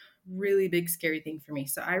really, really big scary thing for me.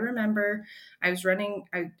 So I remember I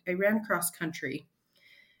ran cross country,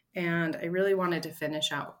 and I really wanted to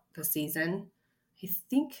finish out the season. I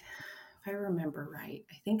think, if I remember right,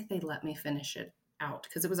 I think they let me finish it out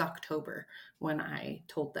because it was October when I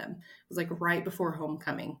told them. It was like right before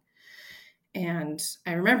homecoming. And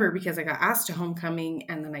I remember because I got asked to homecoming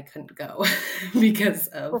and then I couldn't go because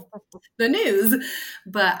of the news.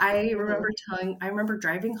 But Mhm. I remember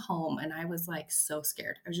driving home and I was like so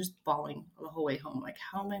scared. I was just bawling the whole way home. Like,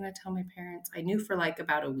 how am I going to tell my parents? I knew for like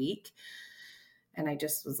about a week, and I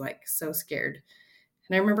just was like so scared.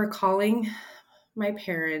 And I remember calling my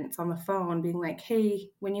parents on the phone being like,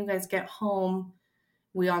 hey, when you guys get home,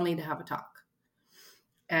 we all need to have a talk.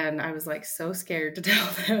 And I was like so scared to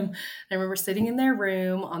tell them. I remember sitting in their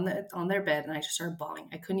room on their bed, and I just started bawling.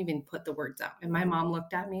 I couldn't even put the words out. And my mom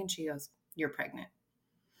looked at me and she goes, "You're pregnant."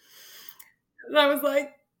 And I was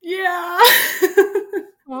like, "Yeah."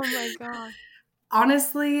 Oh my God.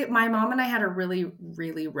 Honestly, my mom and I had a really,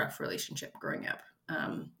 really rough relationship growing up.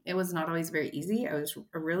 It was not always very easy. I was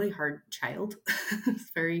a really hard child.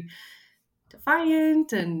 Very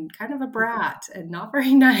defiant and kind of a brat and not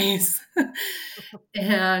very nice.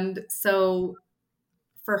 And so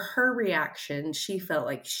for her reaction, she felt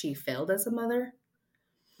like she failed as a mother.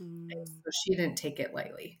 And Mm. so she didn't take it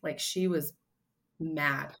lightly. Like she was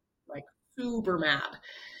mad, like super mad.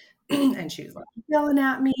 And she was like yelling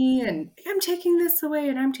at me and I'm taking this away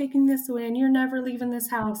and I'm taking this away and you're never leaving this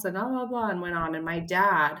house and blah blah blah and went on. And my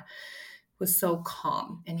dad was so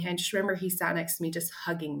calm. And I just remember he sat next to me just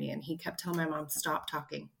hugging me and he kept telling my mom, stop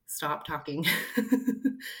talking, stop talking.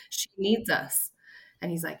 She needs us.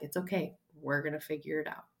 And he's like, it's okay. We're going to figure it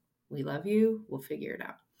out. We love you. We'll figure it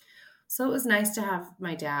out. So it was nice to have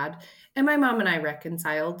my dad, and my mom and I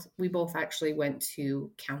reconciled. We both actually went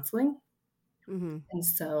to counseling. Mm-hmm. And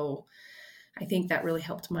so I think that really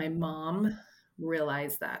helped my mom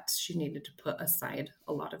realize that she needed to put aside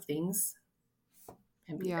a lot of things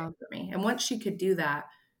and be Yeah. there for me. And once she could do that,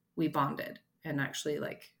 we bonded and actually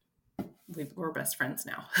like we're best friends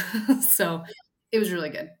now. So it was really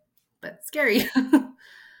good, but scary.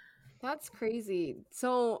 That's crazy.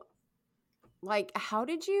 So, like, how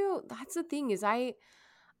did you? That's the thing is, I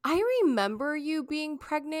remember you being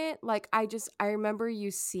pregnant. Like, I remember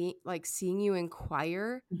you seeing you in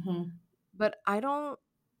choir, Mhm. but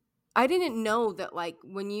I didn't know that like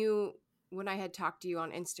when I had talked to you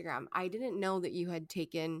on Instagram, I didn't know that you had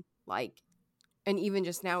taken like, and even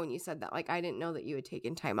just now when you said that, like, I didn't know that you had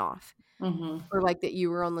taken time off Mhm. or like that you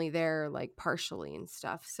were only there like partially and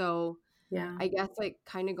stuff. So Yeah. I guess like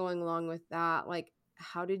kind of going along with that, like,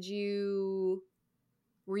 how did you?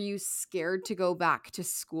 Were you scared to go back to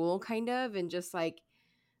school kind of and just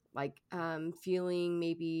feeling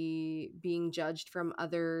maybe being judged from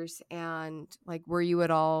others, and like were you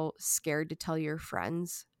at all scared to tell your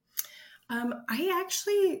friends? I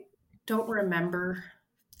actually don't remember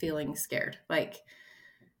feeling scared. Like,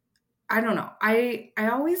 I don't know. I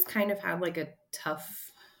always kind of had like a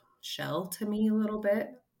tough shell to me a little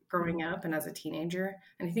bit growing up and as a teenager.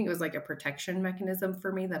 And I think it was like a protection mechanism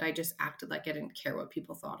for me that I just acted like I didn't care what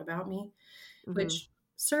people thought about me, Mm-hmm. which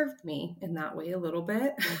served me in that way a little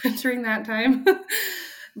bit Yeah. during that time.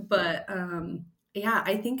 But yeah,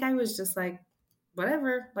 I think I was just like,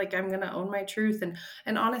 whatever, like I'm gonna own my truth.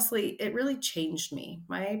 And honestly, it really changed me.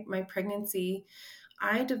 My pregnancy,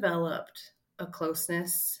 I developed a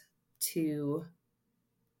closeness to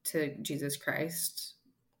Jesus Christ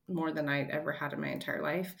more than I'd ever had in my entire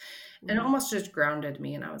life. And it Mm-hmm. almost just grounded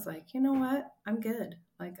me. And I was like, you know what? I'm good.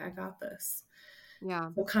 Like, I got this. Yeah.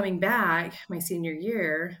 So coming back my senior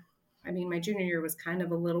year, I mean, my junior year was kind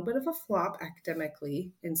of a little bit of a flop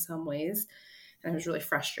academically in some ways. And I was really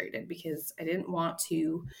frustrated because I didn't want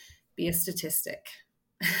to be a statistic.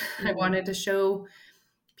 I Mm-hmm. wanted to show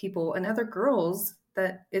people and other girls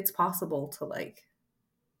that it's possible to like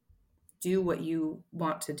do what you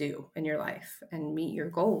want to do in your life and meet your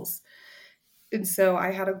goals. And so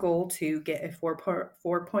I had a goal to get a 4.0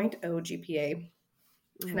 GPA. And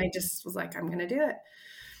Mm-hmm. I just was like, I'm going to do it.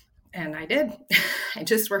 And I did. I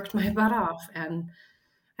just worked my butt off. And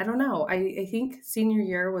I don't know. I think senior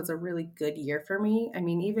year was a really good year for me. I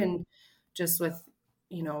mean, even just with,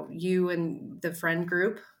 you and the friend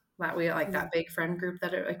group that we like Mm-hmm. that big friend group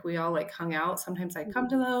that like we all like hung out. Sometimes I come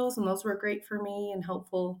to those and those were great for me and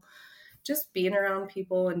helpful. Just being around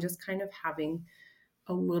people and just kind of having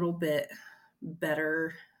a little bit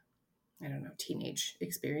better, I don't know, teenage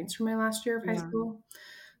experience from my last year of high Yeah. school.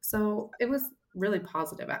 So it was really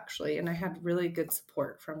positive actually. And I had really good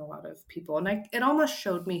support from a lot of people. And it almost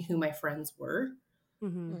showed me who my friends were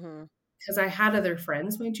Mm-hmm. Mm-hmm. because I had other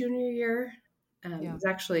friends my junior year. It Yeah. was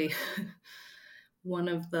actually one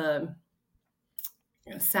of the,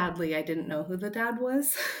 sadly, I didn't know who the dad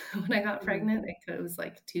was when I got Mm-hmm. pregnant. It was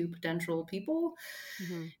like two potential people.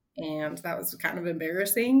 Mm-hmm. And that was kind of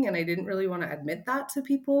embarrassing. And I didn't really want to admit that to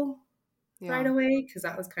people right Yeah. away because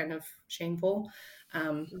that was kind of shameful.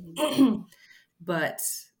 Mm-hmm. But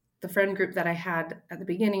the friend group that I had at the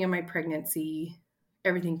beginning of my pregnancy,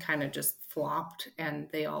 everything kind of just flopped and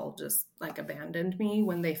they all just like abandoned me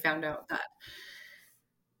when they found out that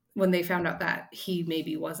he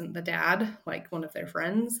maybe wasn't the dad, like one of their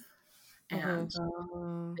friends. Mm-hmm. And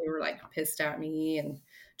Oh. they were like pissed at me and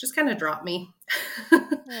just kind of dropped me.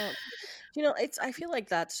 Well, I feel like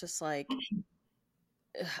that's just like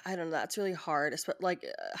I don't know. That's really hard. Like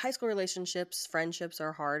high school relationships, friendships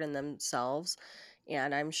are hard in themselves,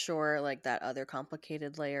 and I'm sure like that other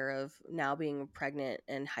complicated layer of now being pregnant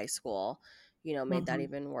in high school, made that Mhm.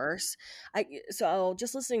 even worse. So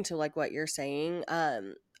just listening to like what you're saying,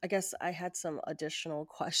 I guess I had some additional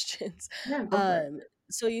questions. Yeah, go for it. Um,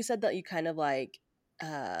 so you said that you kind of like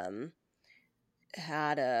um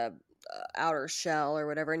had a outer shell or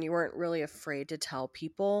whatever, and you weren't really afraid to tell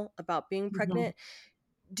people about being Mhm. pregnant.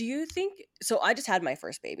 Do you think so? I just had my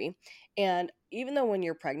first baby, and even though when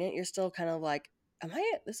you're pregnant, you're still kind of like, "Am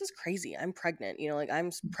I? This is crazy. I'm pregnant." Like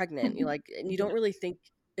pregnant. You like, and you Yeah. don't really think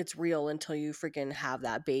it's real until you freaking have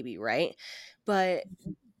that baby, right? But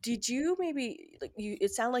did you maybe like you?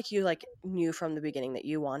 It sounded like you like knew from the beginning that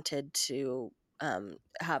you wanted to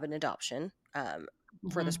have an adoption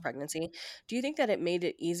for this Mhm. pregnancy. Do you think that it made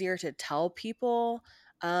it easier to tell people?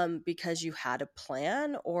 because you had a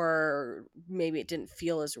plan, or maybe it didn't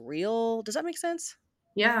feel as real? Does that make sense?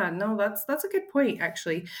 Yeah, no, that's a good point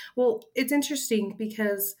actually. Well, it's interesting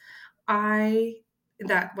because I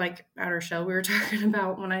that like outer shell we were talking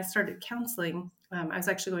about when I started counseling, I was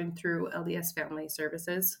actually going through LDS Family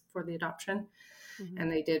Services for the adoption, Mhm.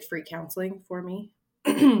 and they did free counseling for me.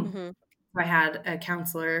 Mm-hmm. I had a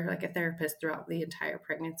counselor, like a therapist, throughout the entire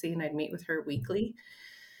pregnancy, and I'd meet with her weekly.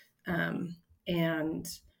 And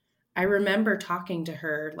I remember talking to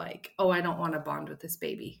her like, "Oh, I don't want to bond with this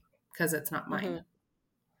baby because it's not Mm-hmm. mine."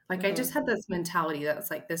 Like I Mm-hmm. just had this mentality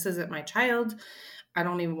that's like, this isn't my child. I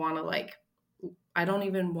don't even want to like, I don't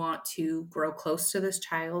even want to grow close to this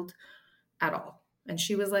child at all. And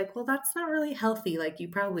she was like, well, that's not really healthy. Like you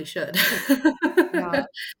probably should. Yeah.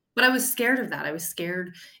 But I was scared of that. I was scared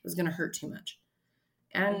it was going to hurt too much.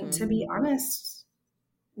 And Mm-hmm. to be honest,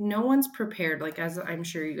 no one's prepared. Like, as I'm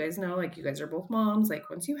sure you guys know, like you guys are both moms. Like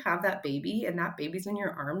once you have that baby and that baby's in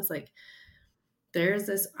your arms, like there's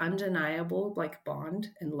this undeniable like bond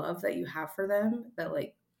and love that you have for them that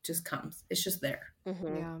like just comes. It's just there.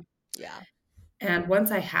 Mm-hmm. Yeah. Yeah. And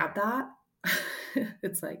once I had that,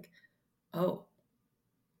 it's like, oh,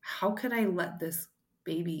 how could I let this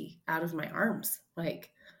baby out of my arms?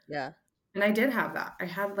 Like, Yeah. and I did have that. I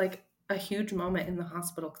had like a huge moment in the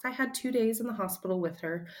hospital because I had 2 days in the hospital with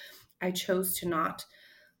her. I chose to not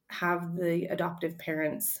have the adoptive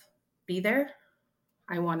parents be there.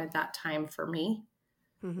 I wanted that time for me.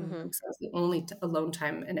 Mhm. Mm-hmm. So that was the only alone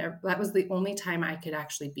time, and that was the only time I could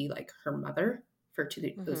actually be like her mother for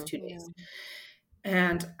those Mm-hmm. 2 days. Yeah.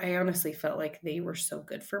 And I honestly felt like they were so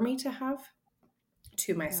good for me to have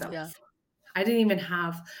to myself. Yeah. I didn't even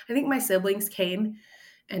have. I think my siblings came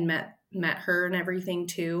and met her and everything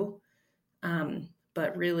too,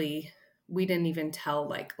 but really. We didn't even tell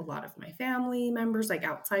like a lot of my family members, like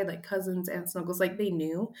outside, like cousins, aunts, and uncles, like they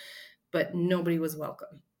knew, but nobody was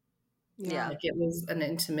welcome. Yeah. Yeah. Like it was an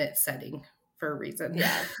intimate setting for a reason.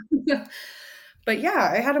 Yeah. But yeah,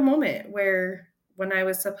 I had a moment where when I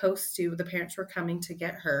was supposed to, the parents were coming to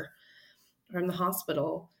get her from the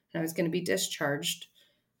hospital and I was going to be discharged.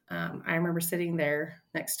 I remember sitting there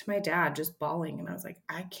next to my dad just bawling. And I was like,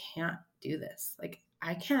 I can't do this. Like,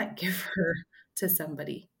 I can't give her to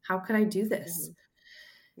somebody. How could I do Mm-hmm. this?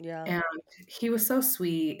 Yeah. And he was so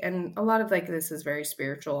sweet. And a lot of like this is very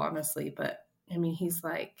spiritual, honestly. But I mean, he's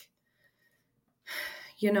like,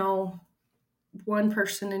 you know, one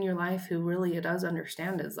person in your life who really does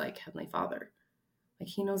understand is like Heavenly Father. Like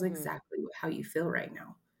he knows Mm-hmm. exactly how you feel right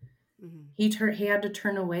now. Mhm. He had to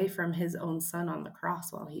turn away from his own son on the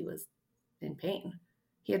cross while he was in pain.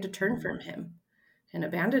 He had to turn Mhm. from him and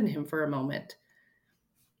abandon him for a moment.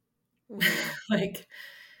 Mm-hmm. Like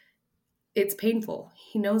it's painful.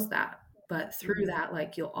 He knows that. But through Mhm. that,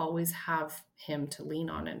 like you'll always have him to lean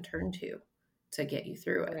on and turn to get you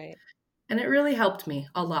through it. Right. And it really helped me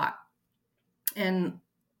a lot. And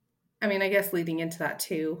I mean, I guess leading into that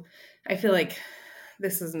too, I feel like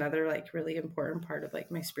this is another like really important part of like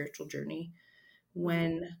my spiritual journey.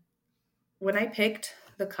 When I picked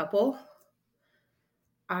the couple,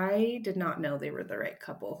 I did not know they were the right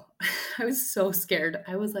couple. I was so scared.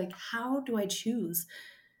 I was like, how do I choose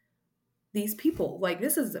these people? Like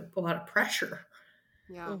this is a lot of pressure.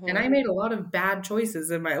 Yeah. And Mm-hmm. I made a lot of bad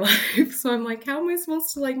choices in my life. So I'm like, how am I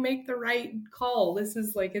supposed to like make the right call? This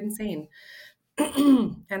is like insane.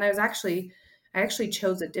 And I actually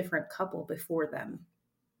chose a different couple before them.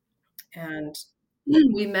 And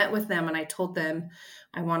we met with them and I told them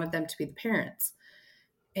I wanted them to be the parents.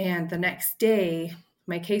 And the next day,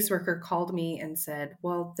 my caseworker called me and said,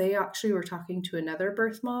 well, they actually were talking to another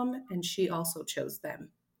birth mom and she also chose them.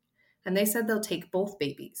 And they said they'll take both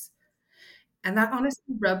babies. And that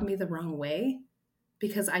honestly rubbed me the wrong way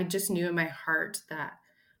because I just knew in my heart that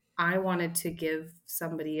I wanted to give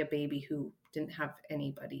somebody a baby who didn't have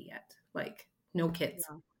anybody yet, like no kids.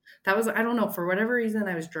 Yeah. That was, I don't know, for whatever reason,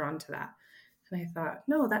 I was drawn to that. And I thought,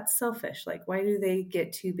 no, that's selfish. Like, why do they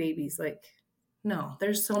get two babies? Like, no,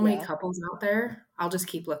 there's so many Yeah. couples out there. I'll just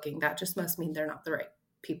keep looking. That just must mean they're not the right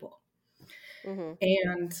people. Mm-hmm.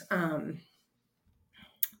 And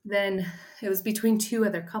then it was between two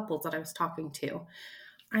other couples that I was talking to.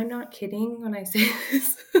 I'm not kidding when I say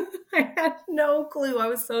this. I had no clue. I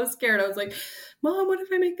was so scared. I was like, Mom, what if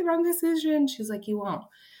I make the wrong decision? She was like, you won't.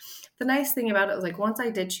 The nice thing about it was like once I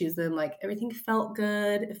did choose them, like everything felt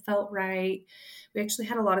good. It felt right. We actually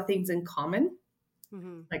had a lot of things in common,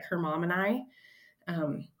 Mhm. like her mom and I.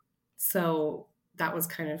 So that was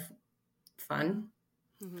kind of fun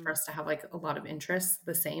for Mhm. us to have like a lot of interests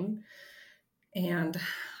the same. And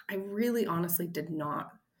I really honestly did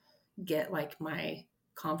not get like my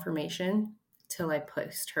confirmation till I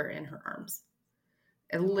pushed her in her arms.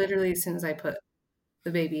 And literally, as soon as I put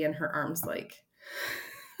the baby in her arms, like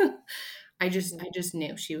I just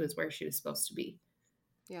knew she was where she was supposed to be.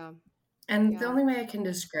 Yeah. And the Yeah. only way I can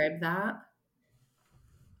describe that,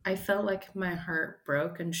 I felt like my heart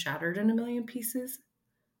broke and shattered in a million pieces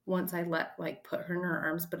once I put her in her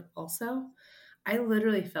arms, but also I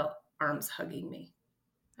literally felt arms hugging me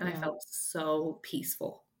and I Yeah. felt so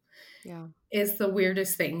peaceful. Yeah. It's the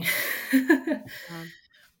weirdest thing. Yeah.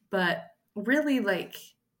 But really, like,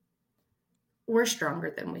 we're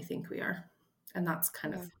stronger than we think we are. And that's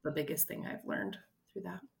kind Yeah. of the biggest thing I've learned through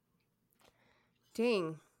that.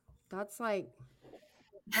 Dang.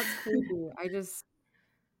 That's crazy.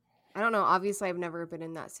 I don't know. Obviously, I've never been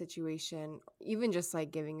in that situation, even just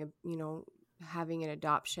like having an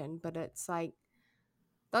adoption, but it's like,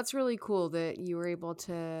 that's really cool that you were able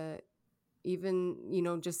to,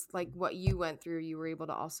 even, just like what you went through, you were able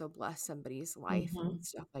to also bless somebody's life and Mm-hmm.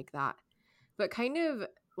 stuff like that. But kind of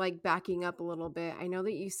like backing up a little bit, I know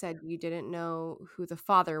that you said you didn't know who the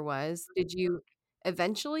father was. Did you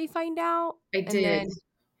eventually find out? I And did. then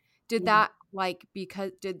did Mhm. that like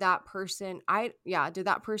because did that person I yeah, did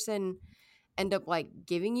that person end up like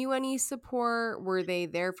giving you any support? Were they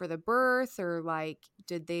there for the birth, or like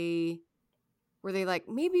were they like,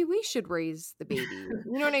 maybe we should raise the baby?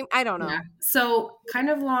 You know what I mean? I don't Yeah. know. So kind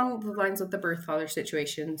of along the lines with the birth father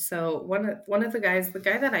situation. So one of the guys, the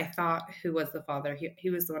guy that I thought who was the father, he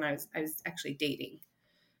was the one I was actually dating.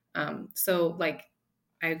 So like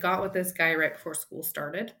I got with this guy right before school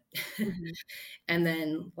started. Mhm. And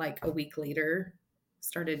then like a week later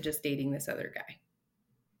started just dating this other guy.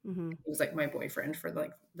 Mhm. He was like my boyfriend for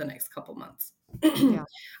like the next couple months. Yeah.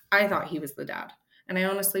 I thought he was the dad. And I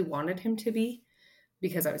honestly wanted him to be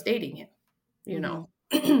because I was dating him, you Mhm. know.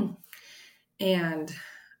 And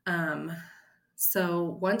so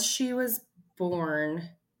once she was born,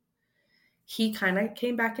 he kind of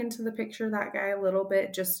came back into the picture, that guy, a little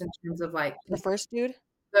bit, just in terms of like The first dude?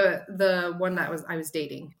 the one that I was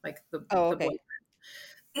dating, like Oh, the okay. boy.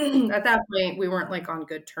 At that point, we weren't like on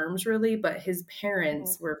good terms really, but his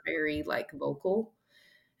Mhm. parents were very like vocal,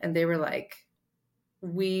 and they were like,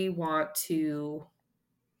 "We want to,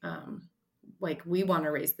 um, we want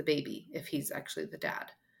to raise the baby if he's actually the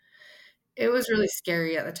dad." It was really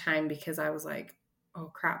scary at the time because I was like, "Oh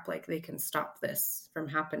crap! Like they can stop this from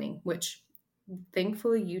happening," which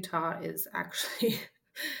thankfully Utah is actually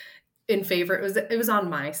in favor. It was on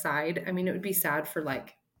my side. I mean, it would be sad for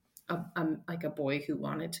like a boy who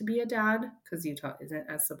wanted to be a dad because Utah isn't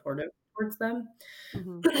as supportive towards them.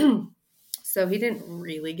 Mhm. So he didn't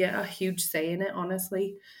really get a huge say in it,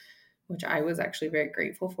 honestly, which I was actually very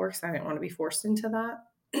grateful for because I didn't want to be forced into that.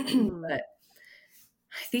 Mhm. But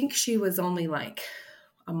I think she was only like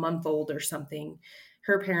a month old or something.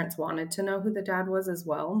 Her parents wanted to know who the dad was as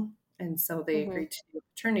well. And so they Mhm. agreed to do a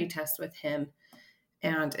paternity test with him.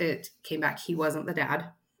 And it came back he wasn't the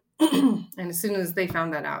dad. And as soon as they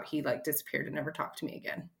found that out, he like disappeared and never talked to me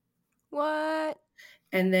again. What?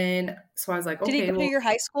 And then so I was like, Did he okay, go to well, your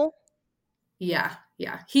high school? yeah,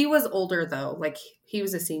 yeah. He was older though. Like he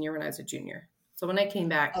was a senior when I was a junior. So when I came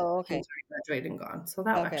back, Oh, he okay. was already graduated and gone. So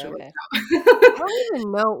that Okay, actually okay. I don't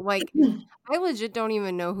even know, like, I legit don't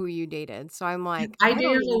even know who you dated. So I'm like, I I don't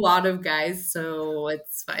dated a even. lot of guys, so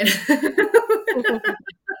it's fine.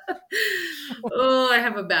 Oh, I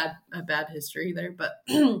have a bad history there, but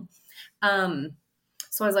um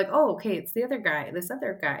so I was like, oh, okay, it's this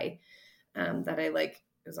other guy that I like.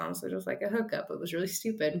 It was honestly just like a hookup. It was really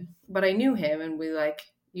stupid, but I knew him and we like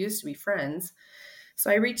used to be friends.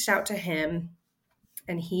 So I reached out to him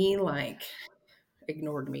and he like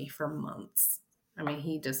ignored me for months. I mean,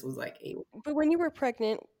 he just was like, a But when you were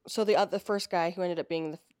pregnant, so the first guy who ended up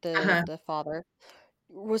being uh-huh. the father,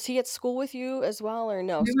 was he at school with you as well, or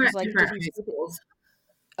no? We were Because at like, did different he? high schools.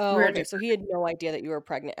 We Oh, were at okay. So he had no idea that you were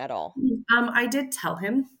pregnant at all. different. I did tell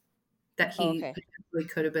him that Oh, he okay. potentially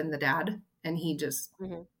could have been the dad, and he just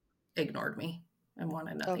Hmm. ignored me and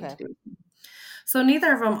wanted nothing to Okay. do with me. So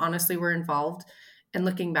neither of them honestly were involved. And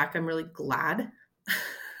looking back, I'm really glad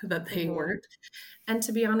that they Hmm. weren't. And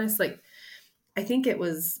to be honest, like I think it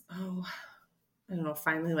was, I don't know,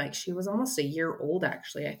 finally like she was almost a year old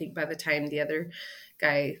actually. I think by the time the other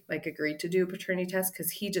guy like agreed to do a paternity test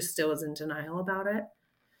because he just still was in denial about it.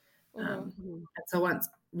 Hmm. Mhm. And so once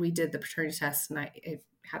we did the paternity test and I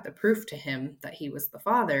had the proof to him that he was the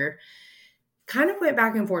father, kind of went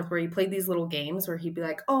back and forth where he played these little games where he'd be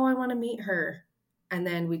like, "Oh, I want to meet her." And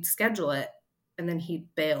then we'd schedule it and then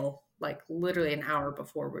he'd bail like literally an hour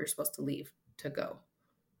before we were supposed to leave to go.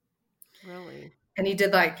 Really? And he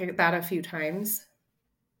did like that a few times.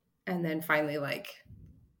 And then finally like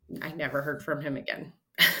I never heard from him again.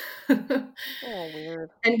 Oh,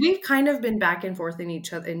 weird. And we've kind of been back and forth in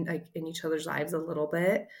each other in each other's lives a little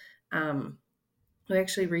bit. We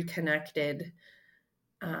actually reconnected.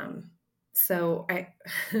 So I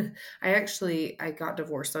got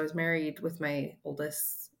divorced. So I was married with my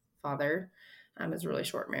oldest father. It was a really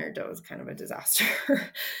short marriage. It was kind of a disaster.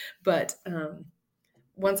 But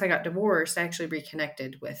once I got divorced, I actually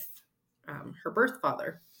reconnected with her birth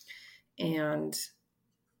father. And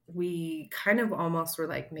we kind of almost were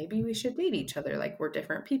like, maybe we should date each other. Like, we're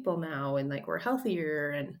different people now, and like we're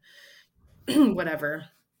healthier and whatever.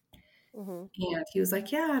 Mm-hmm. And he was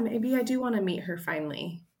like, yeah, maybe I do want to meet her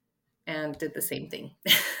finally. And did the same thing.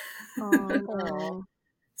 Oh Oh. no.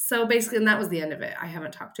 So basically, and that was the end of it. I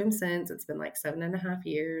haven't talked to him since. It's been like 7.5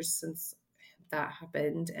 years since that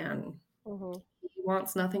happened. And Mm-hmm. he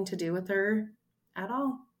wants nothing to do with her at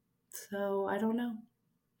all. So I don't know.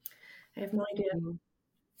 I have no idea. Mhm.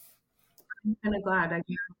 I'm kind of glad I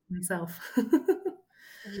gave up myself.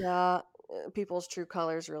 Yeah, people's true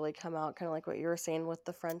colors really come out, kind of like what you were saying with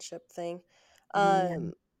the friendship thing. Yeah.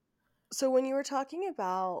 So when you were talking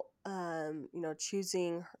about,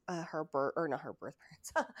 choosing her birth or not her birth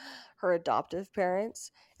parents, her adoptive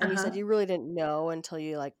parents, and you said Uh-huh. you really didn't know until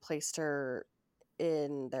you like placed her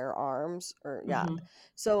in their arms, or yeah. Hmm.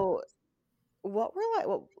 So what were like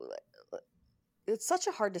what? It's such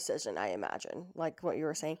a hard decision, I imagine, like what you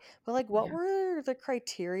were saying. But like, what Yeah. were the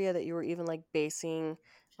criteria that you were even like basing?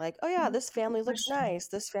 Like, oh yeah, That's this a good family looks question. nice.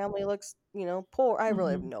 This family looks, poor. I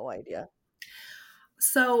really have Mhm. no idea.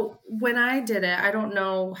 So when I did it, I don't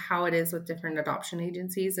know how it is with different adoption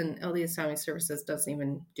agencies, and LDS Family Services doesn't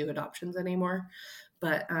even do adoptions anymore.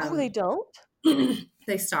 But Oh, they don't?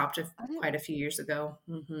 they stopped I didn't. quite a few years ago.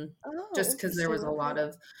 Oh, Just because there interesting. was a Okay. lot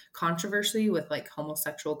of controversy with like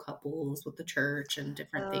homosexual couples with the church and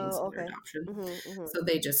different things Oh, with their okay. adoption. Mm-hmm. So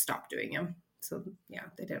they just stopped doing them. So yeah,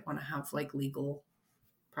 they didn't want to have like legal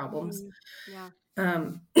problems. Mhm. Yeah.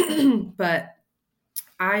 Um, but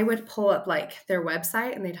I would pull up like their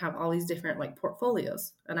website and they'd have all these different like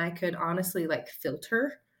portfolios, and I could honestly like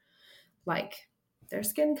filter like their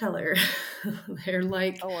skin color, their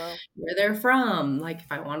like Oh wow. where they're from, like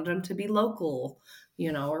if I wanted them to be local,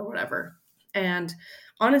 or whatever. And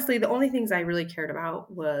honestly, the only things I really cared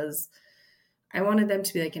about was I wanted them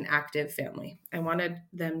to be like an active family. I wanted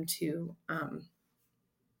them to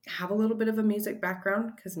have a little bit of a music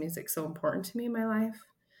background because music's so important to me in my life.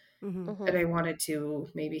 Mhm. But Mm-hmm. I wanted to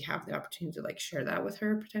maybe have the opportunity to like share that with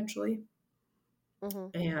her potentially. Mm-hmm.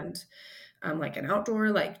 And like an outdoor,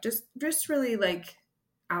 like just really like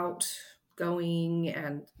outgoing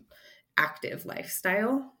and active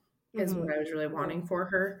lifestyle is what Mhm. I was really Mm-hmm. wanting for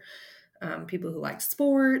her. People who like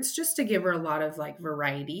sports, just to give her a lot of like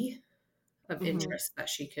variety of Mhm. interests that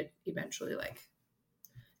she could eventually like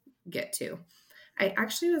get to. I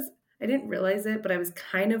actually was, I didn't realize it, but I was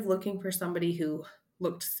kind of looking for somebody who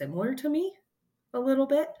looked similar to me a little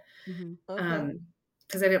bit. Mhm. Okay. Um,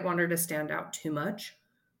 because I didn't want her to stand out too much.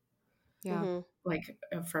 Yeah. Mm-hmm. Like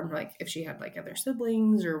from like if she had like other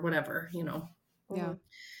siblings or whatever. Yeah.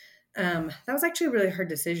 Mm-hmm. That was actually a really hard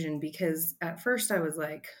decision because at first I was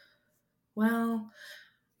like, well,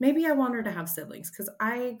 maybe I want her to have siblings because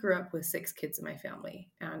I grew up with 6 kids in my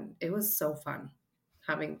family and it was so fun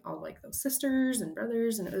having all like those sisters and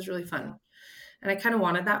brothers, and it was really fun. And I kind of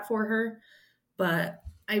wanted that for her, but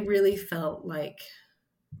I really felt like,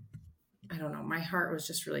 I don't know, my heart was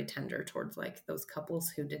just really tender towards like those couples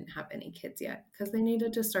who didn't have any kids yet because they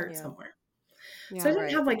needed to start Yeah. somewhere. So I Yeah. didn't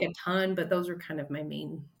Right. have like a ton, but those were kind of my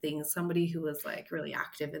main things. Somebody who was like really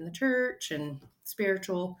active in the church and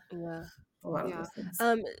spiritual, Yeah. a lot of Yeah. those things.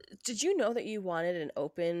 Um, did you know that you wanted an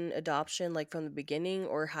open adoption like from the beginning,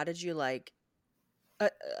 or how did you like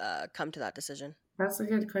come to that decision? That's a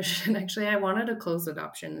good question. Actually, I wanted a closed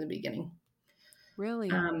adoption in the beginning. Really?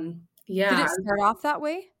 Did Yeah, it start off that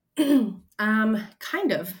way?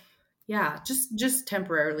 kind of. Yeah, just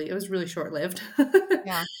temporarily. It was really short lived.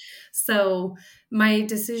 Yeah. So my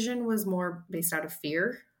decision was more based out of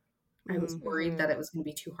fear. I was Mhm. worried Mm-hmm. that it was going to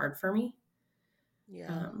be too hard for me Yeah.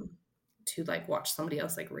 um, to like watch somebody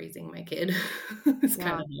else like raising my kid. It's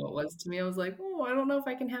kind Yeah. of how it was to me. I was like, oh, I don't know if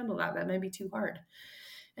I can handle that. That might be too hard.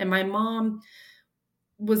 And my mom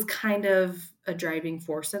was kind of a driving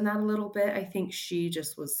force in that a little bit. I think she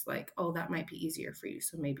just was like, oh, that might be easier for you.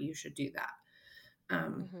 So maybe you should do that.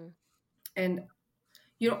 Um, Mm-hmm. and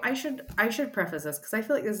I should preface this because I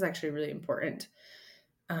feel like this is actually really important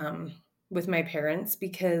um, with my parents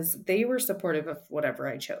because they were supportive of whatever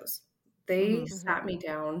I chose. They Mhm. Mm-hmm. sat me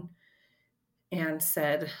down and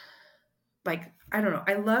said, like, I don't know,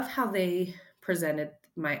 I love how they presented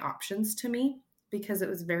my options to me. because it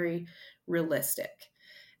was very realistic.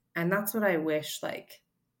 And that's what I wish like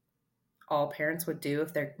all parents would do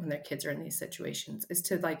if they're when their kids are in these situations, is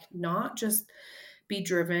to like not just be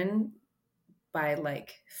driven by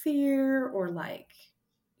like fear or like,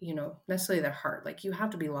 you know, necessarily their heart. Like you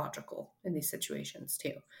have to be logical in these situations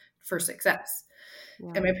too for success.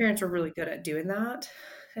 Yeah. And my parents were really good at doing that.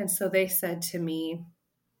 And so they said to me,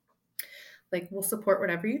 like, we'll support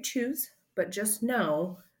whatever you choose, but just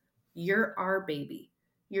know you're our baby.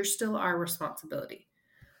 You're still our responsibility.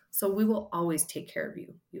 So we will always take care of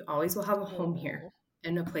you. You always will have a home here Oh.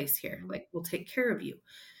 and a place here. Mhm. Like we'll take care of you.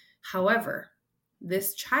 However,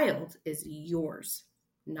 this child is yours,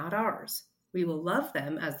 not ours. We will love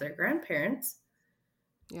them as their grandparents,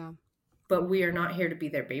 Yeah. but we are not here to be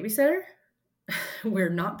their babysitter. We're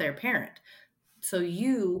not their parent. So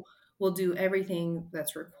you will do everything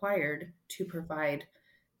that's required to provide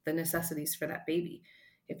the necessities for that baby.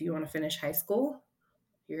 If you want to finish high school,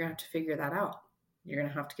 you're going to have to figure that out. You're going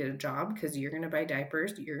to have to get a job because you're going to buy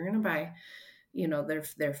diapers. You're going to buy, you know,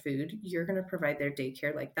 their food. You're going to provide their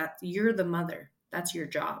daycare. Like that, you're the mother. That's your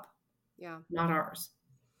job, Yeah. not ours.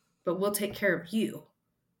 But we'll take care of you,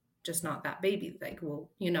 just not that baby. Like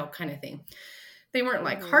we'll, you know, kind of thing. They weren't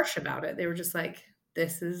like Mhm. harsh about it. They were just like,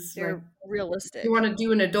 this is like, They're realistic. you want to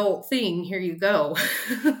do an adult thing, here you go.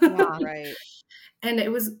 Yeah. Right. And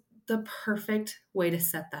it was the perfect way to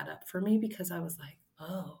set that up for me because I was like,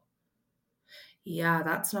 oh, yeah,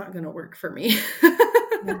 that's not going to work for me.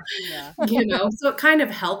 Yeah. You know, so it kind of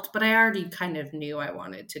helped, but I already kind of knew I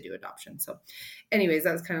wanted to do adoption. So, anyways,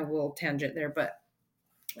 that was kind of a little tangent there. But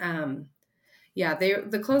yeah,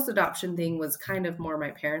 the closed adoption thing was kind of more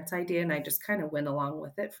my parents' idea, and I just kind of went along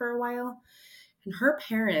with it for a while. And her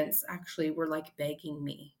parents actually were like begging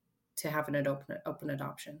me to have an open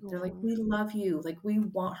adoption. They're like, Mhm. we love you. Like, we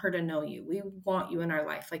want her to know you. We want you in our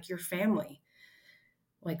life, like your family.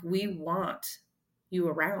 Like, we want you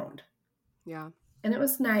around. Yeah. And it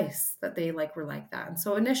was nice that they like were like that. And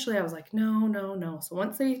so initially I was like, no, no, no. So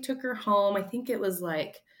once they took her home, I think it was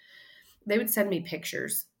like they would send me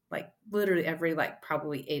pictures like literally every like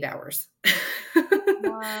probably 8 hours.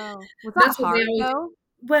 Wow. Was that That's what they hard always, though?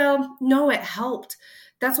 well, no, it helped.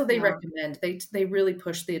 That's what they Yeah. recommend. They really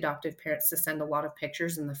push the adoptive parents to send a lot of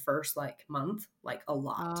pictures in the first like month, like a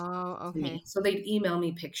lot Oh, to me. okay. So they'd email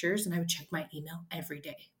me pictures and I would check my email every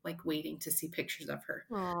day, like waiting to see pictures of her.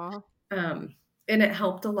 Aw. Um, and it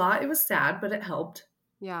helped a lot. It was sad, but it helped.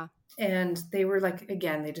 Yeah. And they were like,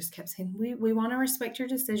 again, they just kept saying, we want to respect your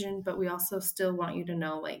decision, but we also still want you to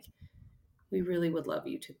know, like, we really would love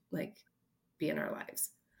you to like be in our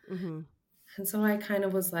lives. Mhm. And so I kind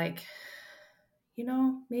of was like, you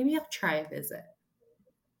know, maybe I'll try a visit.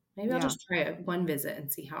 Maybe I'll Yeah. just try one visit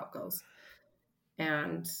and see how it goes.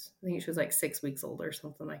 And I think she was like 6 weeks old or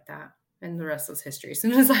something like that. And the rest was history. As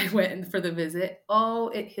soon as I went in for the visit, oh,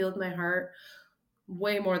 it healed my heart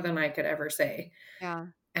way more than I could ever say. Yeah.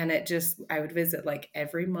 And it just, I would visit like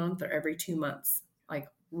every month or every 2 months, like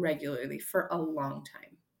regularly for a long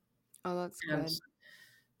time. Oh, that's And good.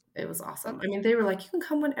 it was awesome. I That's mean, they were like, you can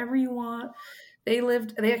come whenever you want. They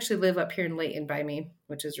actually live up here in Layton by me,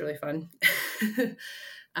 which is really fun.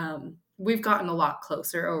 We've gotten a lot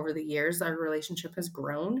closer over the years. Our relationship has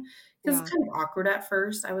grown because yeah. it's kind of awkward at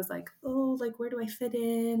first. I was like, oh, like, where do I fit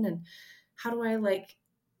in? And how do I like,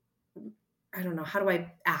 I don't know, how do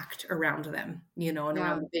I act around them, you know, and Yeah.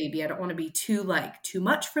 around the baby? I don't want to be too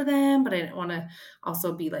much for them, but I didn't want to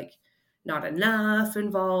also be like not enough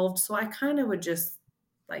involved. So I kind of would just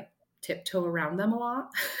like tiptoe around them a lot.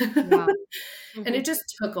 Yeah. And Mhm. it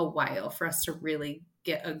just took a while for us to really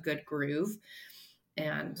get a good groove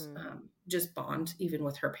and Mhm. just bond even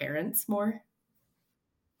with her parents more.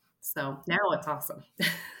 So now it's awesome.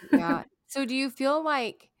 Yeah. So do you feel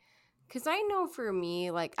like, because I know for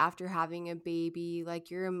me, like after having a baby, like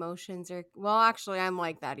your emotions are, well, actually, I'm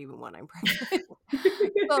like that even when I'm pregnant.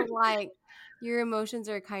 But like your emotions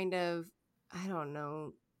are kind of, I don't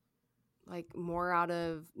know, like more out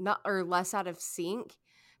of, not, or less out of sync.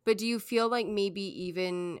 But do you feel like maybe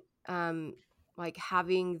even like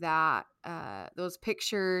having that those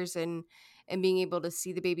pictures and being able to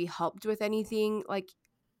see the baby helped with anything, like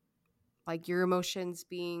your emotions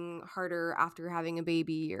being harder after having a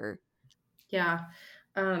baby, or Yeah.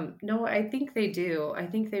 No, I think they do. I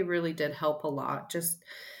think they really did help a lot. Just,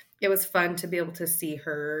 it was fun to be able to see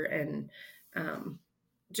her and um,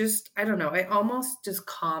 just, I don't know, it almost just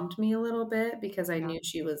calmed me a little bit because I yeah. knew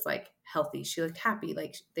she was like healthy. She looked happy.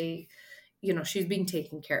 Like they, you know, she's being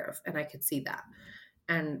taken care of and I could see that.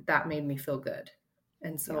 And that made me feel good.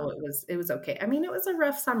 And Yeah. so it was okay. I mean, it was a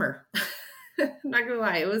rough summer. I'm not gonna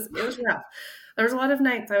lie, it was rough. There was a lot of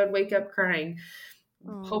nights I would wake up crying,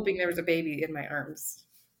 hoping Oh. there was a baby in my arms.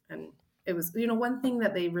 And it was, one thing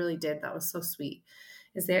that they really did that was so sweet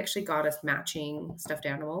is they actually got us matching stuffed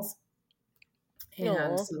animals. And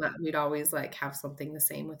No. so that we'd always like have something the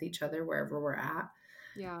same with each other wherever we're at.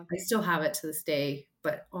 Yeah. I still have it to this day,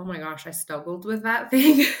 but oh my gosh, I struggled with that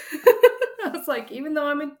thing. I was like, even though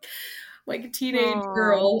I'm like a teenage Oh,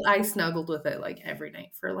 girl, I snuggled with it like every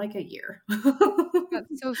night for like a year.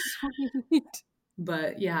 that's so sweet.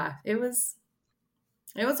 But yeah, it was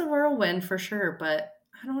a whirlwind for sure, but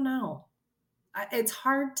I don't know. It's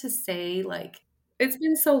hard to say, like, it's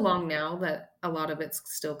been so long now that a lot of it's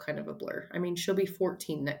still kind of a blur. I mean, she'll be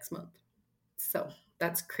 14 next month. So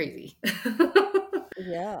that's crazy.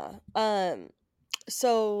 Yeah.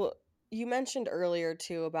 So you mentioned earlier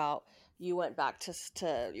too about you went back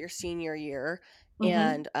to your senior year,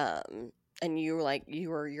 hmm and you were like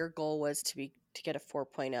your goal was to get a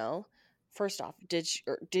 4.0. First off, did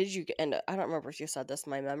you end up, I don't remember if you said this,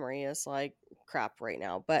 my memory is like crap right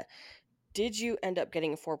now, but did you end up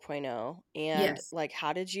getting a 4.0? And Yes. like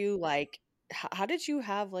how did you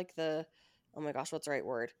have like the, oh my gosh, what's the right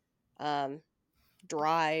word? Um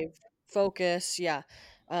drive, focus, yeah,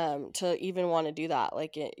 to even want to do that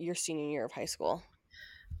like your senior year of high school.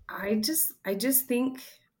 I just think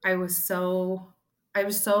I was so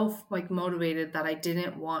like motivated that I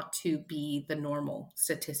didn't want to be the normal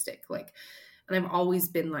statistic. Like, and I've always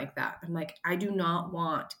been like that. I'm like, I do not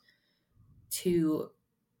want to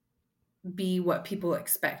be what people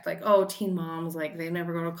expect. Like, oh, teen moms, like they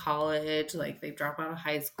never go to college, like they drop out of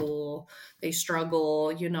high school, they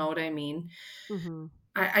struggle, you know what I mean? Mm-hmm.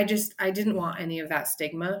 I didn't want any of that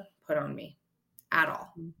stigma put on me at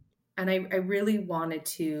all. And I really wanted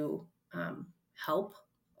to help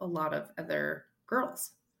a lot of other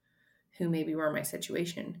girls who maybe were in my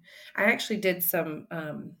situation. I actually did some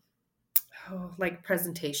like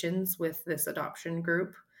presentations with this adoption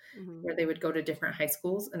group Mm-hmm. where they would go to different high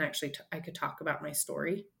schools and actually I could talk about my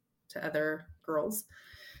story to other girls.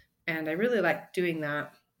 And I really liked doing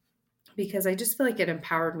that because I just feel like it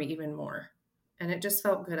empowered me even more. And it just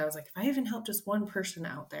felt good. I was like, if I even help just one person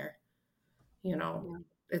out there, you know,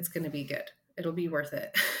 Yeah. it's going to be good. It'll be worth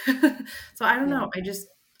it. So I don't Yeah. know.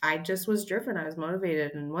 I just was driven. I was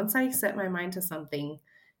motivated. And once I set my mind to something,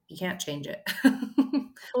 you can't change it.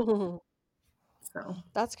 So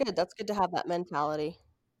That's good to have that mentality.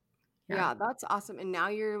 yeah. Yeah, that's awesome. And now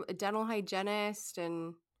you're a dental hygienist,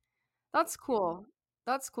 and that's cool.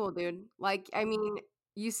 That's cool, dude. Like, I mean,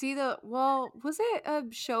 you see was it a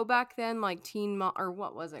show back then, like Teen Mom, or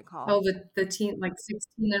what was it Oh, called? the teen, like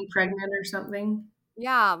 16 and pregnant or something.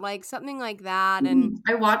 Yeah, like something like that. And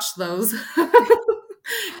I watched those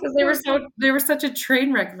because they were such a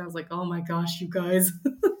train wreck, and I was like, oh my gosh, you guys.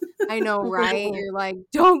 I know, right? You're like,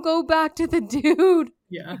 don't go back to the dude.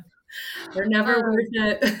 Yeah, they're never worth Um,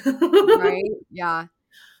 it. right? Yeah.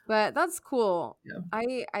 But that's cool. Yeah.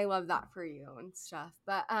 I love that for you and stuff.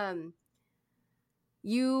 But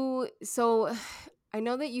you so I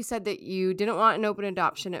know that you said that you didn't want an open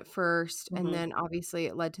adoption at first, and Mhm. then obviously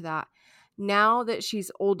it led to that. Now that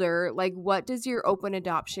she's older, like what does your open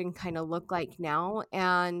adoption kind of look like now?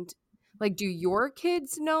 And like do your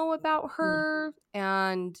kids know about Mm. her?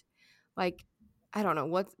 And like I don't know,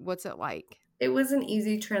 what's it like? It was an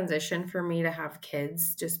easy transition for me to have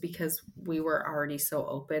kids just because we were already so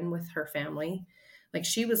open with her family. Like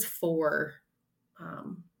she was 4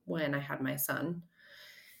 when I had my son,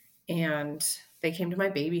 and they came to my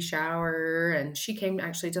baby shower, and she came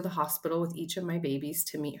actually to the hospital with each of my babies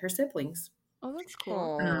to meet her siblings. Oh, that's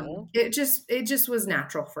cool. Oh. It just was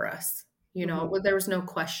natural for us. Mhm. There was no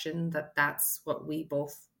question that that's what we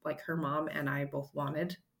both, like her mom and I both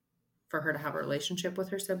wanted, for her to have a relationship with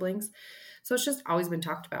her siblings. So it's just always been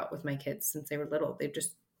talked about with my kids since they were little. They've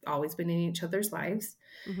just always been in each other's lives,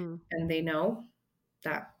 Mhm. and they know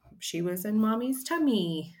that she was in mommy's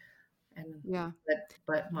tummy, and Yeah.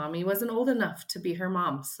 but mommy wasn't old enough to be her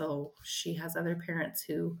mom, so she has other parents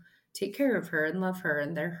who take care of her and love her,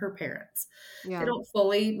 and they're her parents. They Yeah. don't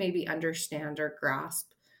fully maybe understand or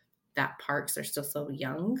grasp that part 'cause they're still so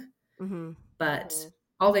young, Mhm. but Mhm.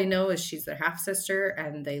 all they know is she's their half sister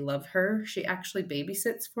and they love her. She actually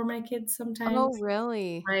babysits for my kids Oh, sometimes.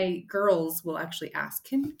 really? My girls will actually ask,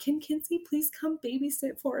 "Can Kinsey please come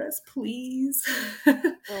babysit for us, please?"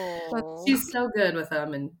 Oh. She's so good with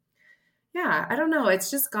them, and yeah, I don't know.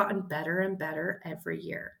 It's just gotten better and better every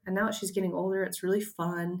year. And now that she's getting older, it's really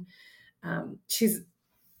fun. She's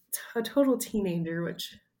a total teenager,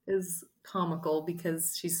 which is comical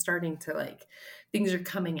because she's starting to like things are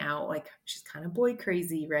coming out. Like she's kind of boy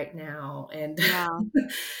crazy right now, and Yeah.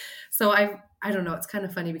 so I don't know. It's kind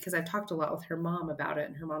of funny because I've talked a lot with her mom about it,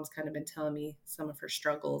 and her mom's kind of been telling me some of her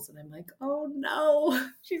struggles, and I'm like, oh no,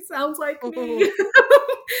 she sounds like me.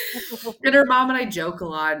 And her mom and I joke a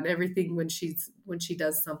lot and everything when she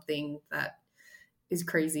does something that is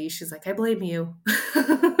crazy. She's like, I blame you.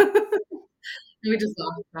 We just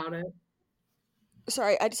laugh about it.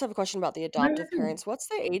 Sorry, I just have a question about the No, adoptive you're good. parents. What's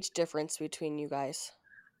the age difference between you guys?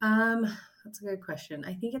 Um, that's a good question.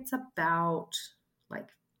 I think it's about like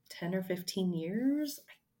 10 or 15 years.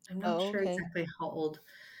 I'm not Oh, sure okay. exactly how old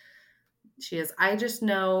she is. I just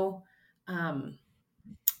know um,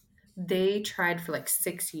 they tried for like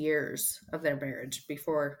 6 years of their marriage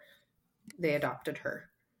before they adopted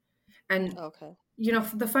her. And, Okay.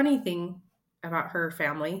 the funny thing about her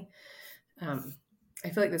family, um, I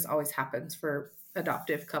feel like this always happens for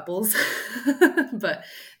adoptive couples, but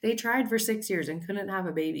they tried for 6 years and couldn't have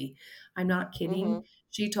a baby. I'm not kidding. Mhm.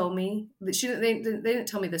 She told me that they didn't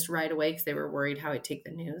tell me this right away because they were worried how I'd take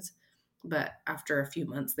the news. But after a few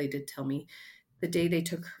months, they did tell me the day they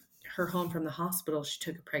took her home from the hospital, she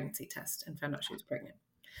took a pregnancy test and found out she was pregnant.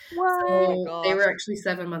 Oh What? my So they were gosh. actually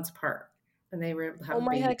 7 months apart and they were able to have Oh a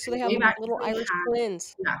my baby. heck, so they have They've little actually Irish had,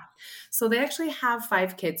 twins. yeah. So they actually have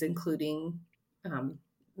 5 kids, including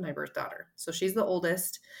my birth daughter. So she's the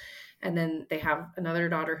oldest. And then they have another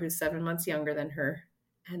daughter who's 7 months younger than her.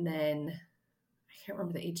 And then I can't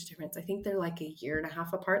remember the age difference. I think they're like a year and a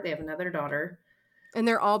half apart. They have another daughter, And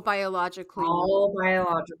they're all biologically all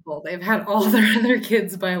biological. They've had all their other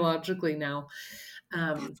kids biologically now.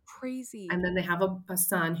 Um, That's crazy. and then they have a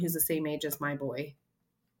son who's the same age as my boy.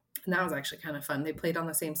 And that was actually kind of fun. They played on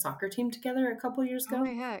the same soccer team together a couple years Oh my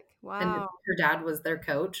ago. heck. And Wow. her dad was their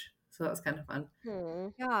coach. So that was kind of fun. Hmm.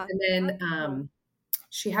 Yeah. And then That's cool.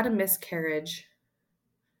 she had a miscarriage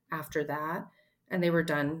after that. And they were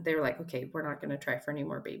done. They were like, okay, we're not going to try for any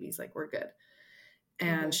more babies. Like, we're good.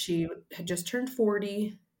 And Mhm. she had just turned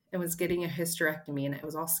 40 and was getting a hysterectomy, and it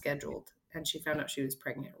was all scheduled. And she found out she was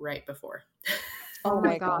pregnant right before. Oh Oh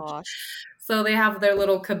my my gosh. gosh. So they have their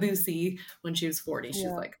little caboose when she was 40.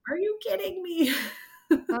 She's Yeah. like, are you kidding me?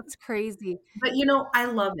 That's crazy. But I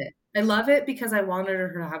love it. I love it because I wanted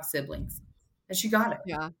her to have siblings. And she got it.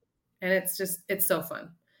 Yeah. And it's so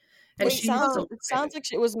fun. And It she's sounds so it excited. sounds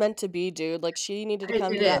like it was meant to be, dude. Like she needed to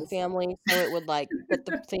come It to that is. family so it would like get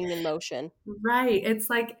the thing in motion. Right. It's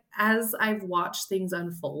like as I've watched things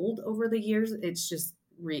unfold over the years, it's just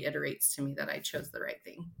reiterates to me that I chose the right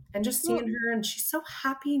thing. And just Well, seeing her and she's so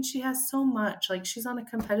happy and she has so much. Like she's on a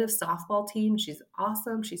competitive softball team. She's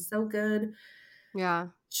awesome. She's so good. yeah.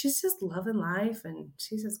 She's just loving life and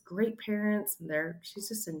she has great parents and she's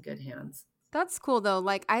just in good hands. That's cool though.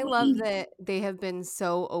 Like I love that they have been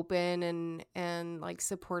so open and like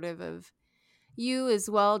supportive of you as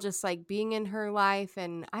well, just like being in her life.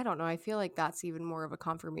 And I don't know, I feel like that's even more of a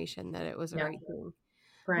confirmation that it was the Yeah. right thing.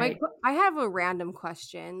 Right. I have a random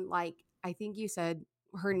question. Like I think you said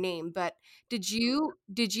her name, but did you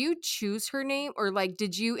choose her name, or like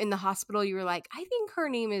did you in the hospital you were like, I think her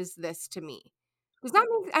name is this to me? Does that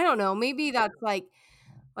make, I don't know, maybe that's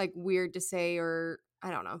like weird to say, or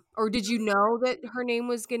I don't know. Or did you know that her name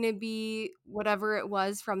was going to be whatever it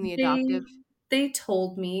was from the They adoptive? they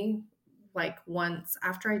told me like once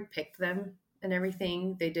after I picked them and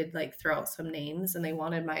everything, they did like throw out some names and they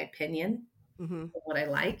wanted my opinion Mhm. of what I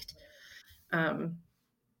liked. Um,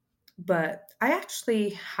 but I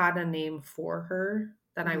actually had a name for her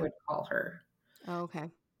that I Mhm. would call her. Oh,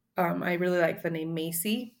 okay. I really like the name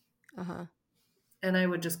Macy, Uh-huh. and I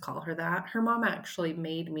would just call her that. Her mom actually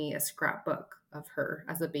made me a scrapbook of her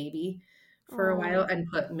as a baby for a while Oh. and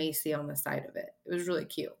put Macy on the side of it. It was really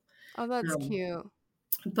cute. Oh, that's Um, cute.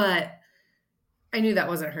 but I knew that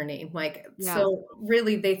wasn't her name. Like, Yeah. so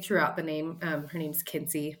really they threw out the name. Her name's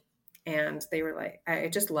Kinsey. And they were like, I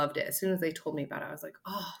just loved it. As soon as they told me about it, I was like,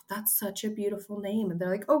 oh, that's such a beautiful name. And they're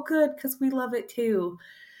like, oh, good, because we love it too.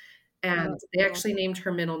 Oh, And that's they cool. actually named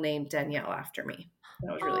her middle name Danielle after me.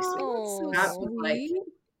 That was really sweet. Oh, that's so That Oh. was like, sweet.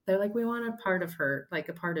 they're like, we want a part of her, like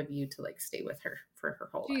a part of you to like stay with her for her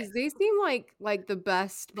whole Jeez, they seem like the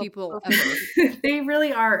best The people perfect ever. They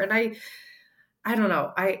really are. And I don't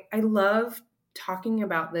know. I love talking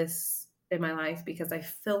about this in my life because I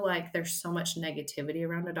feel like there's so much negativity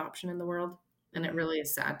around adoption in the world. And it Mhm. really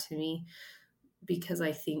is sad to me because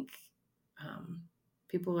I think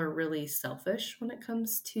people are really selfish when it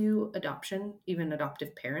comes to adoption, even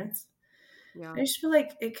adoptive parents. Yeah. I just feel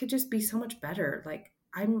like it could just be so much better. Like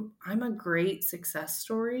I'm a great success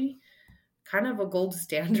story, kind of a gold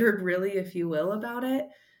standard, really, if you will, about it.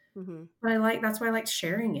 Mhm. But that's why I like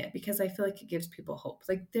sharing it because I feel like it gives people hope.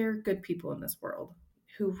 Like there are good people in this world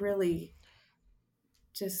who really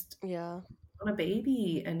just Yeah. want a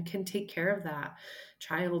baby and can take care of that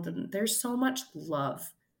child. And there's so much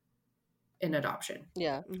love in adoption.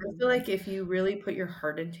 Yeah. I feel like if you really put your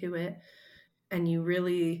heart into it and you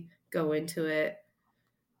really go into it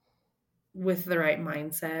with the right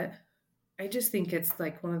mindset, I just think it's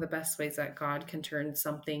like one of the best ways that God can turn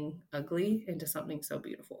something ugly into something so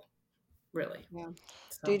beautiful. Really. Yeah.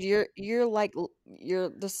 So Dude, you're like you're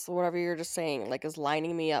this whatever you're just saying like is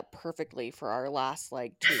lining me up perfectly for our last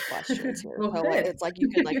like two questions here. well, So like good. it's like you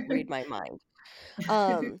could like read my mind.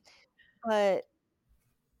 Um, but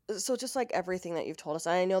so just like everything that you've told us,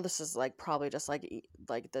 and I know this is like probably just like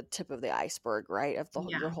like the tip of the iceberg, right? Of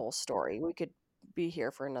your Yeah. whole story. We could be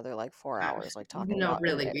here for another like 4 hours, like talking No, about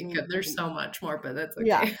really, it. we could. There's so much more, but that's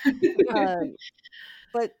Yeah. okay. Um,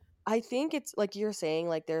 but I think it's like you're saying,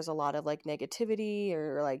 like there's a lot of like negativity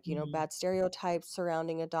or like, Mhm. bad stereotypes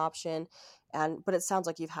surrounding adoption. But it sounds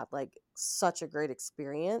like you've had like such a great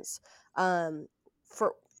experience.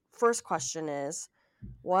 For first question is,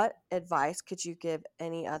 what advice could you give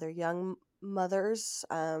any other young mothers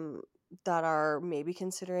that are maybe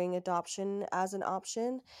considering adoption as an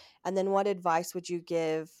option? And then what advice would you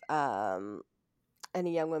give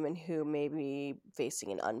any young women who may be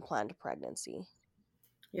facing an unplanned pregnancy?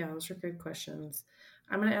 Yeah, those are good questions.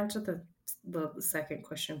 I'm going to answer the second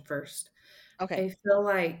question first. Okay. I feel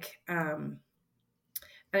like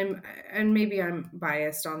and maybe I'm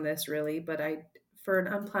biased on this really, but for an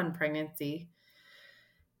unplanned pregnancy,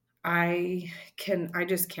 I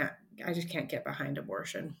just can't get behind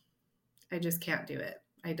abortion. I just can't do it.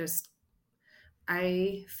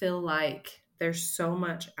 I feel like there's so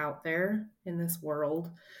much out there in this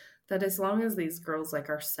world that as long as these girls like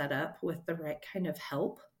are set up with the right kind of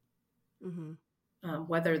help, Mm-hmm.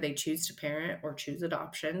 whether they choose to parent or choose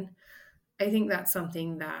adoption, I think that's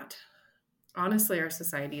something that honestly our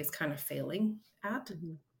society is kind of failing at.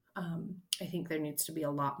 Mm-hmm. I think there needs to be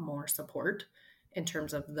a lot more support in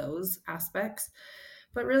terms of those aspects.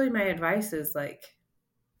 But really, my advice is like,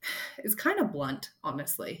 it's kind of blunt,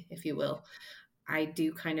 honestly, if you will. I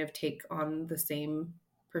do kind of take on the same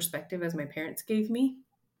perspective as my parents gave me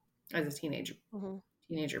as a teenager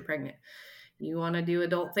pregnant. You want to do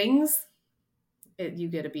adult things, you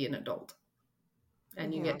get to be an adult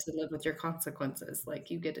and you Yeah. get to live with your consequences.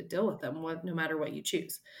 Like you get to deal with them no matter what you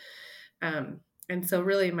choose. Um, and so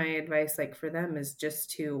really my advice like for them is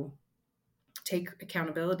just to take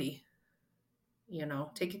accountability,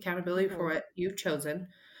 take accountability for Mm-hmm. what you've chosen,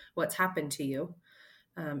 what's happened to you,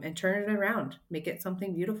 and turn it around, make it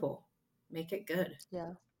something beautiful, make it good,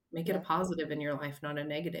 Yeah. make it a Yeah. positive in your life, not a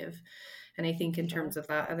negative. And I think in Sure. terms of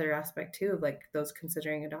that other aspect too, like those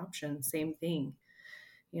considering adoption, same thing,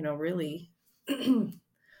 really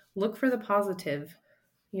look for the positive.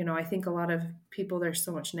 I think a lot of people, there's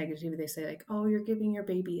so much negativity. They say like, oh, you're giving your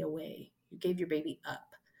baby away. You gave your baby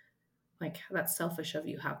up. Like that's selfish of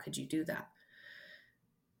you. How could you do that?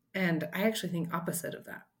 And I actually think opposite of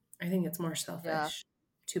that. I think it's more Yeah. selfish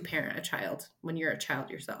to parent a child when you're a child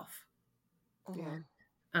yourself. Yeah. Mm-hmm.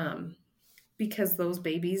 Um, because those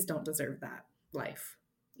babies don't deserve that life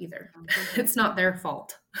either. Mm-hmm. It's not their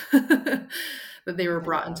fault that they were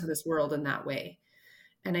brought Yeah. into this world in that way.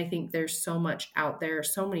 And I think there's so much out there,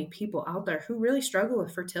 so many people out there who really struggle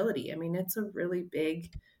with fertility. I mean, it's a really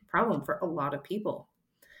big problem for a lot of people.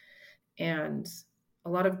 And a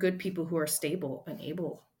lot of good people who are stable and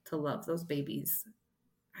able to love those babies.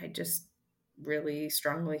 I just really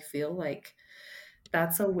strongly feel like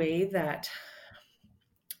that's a way that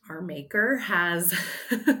our maker has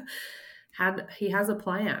he has a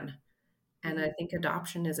plan. And I think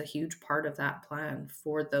adoption is a huge part of that plan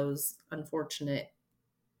for those unfortunate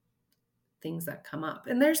things that come up.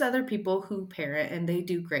 And there's other people who parent and they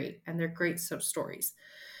do great and they're great stories.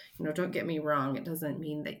 Don't get me wrong. It doesn't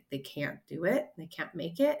mean that they can't do it. They can't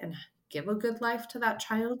make it and give a good life to that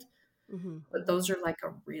child. Mm-hmm. But those are like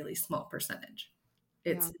a really small percentage.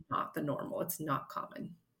 Yeah. It's not the normal. It's not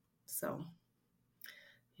common. So,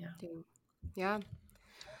 yeah. Yeah.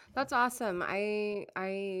 That's awesome.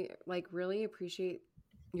 I like really appreciate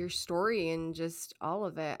your story and just all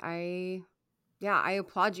of it. I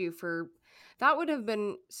applaud you for that would have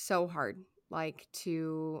been so hard like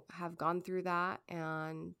to have gone through that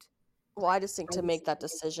and Well, I just think I to just make that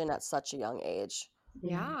decision at such a young age,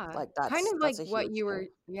 Yeah. yeah, like kind of like that's a what huge you thing. were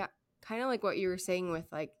yeah, kind of like what you were saying with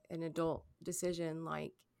like an adult decision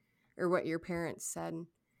like or what your parents said.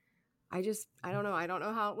 I don't know. I don't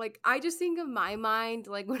know how like I just think of my mind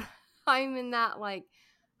like when I'm in that like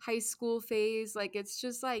high school phase like it's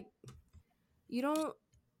just like you don't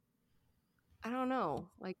I don't know.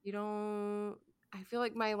 Like you don't I feel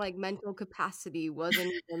like my like mental capacity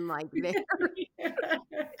wasn't even like there.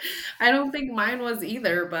 I don't think mine was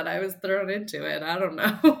either, but I was thrown into it. I don't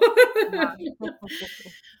know.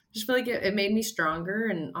 Just feel like it made me stronger,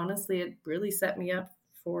 and honestly, it really set me up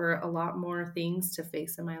for a lot more things to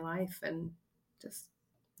face in my life. And just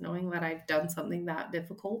knowing that I've done something that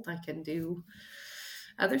difficult, I can do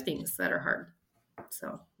other things that are hard.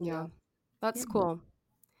 So, Yeah. That's yeah. cool.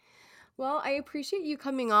 Well, I appreciate you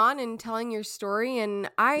coming on and telling your story. And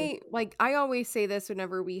I always say this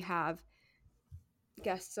whenever we have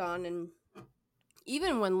guests on, and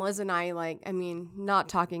even when Liz and I, like, I mean, not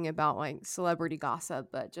talking about like celebrity gossip,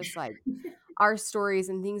 but just like our stories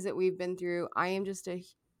and things that we've been through, I am just a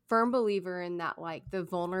firm believer in that, like, the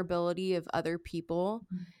vulnerability of other people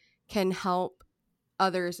can help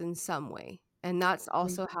others in some way. And that's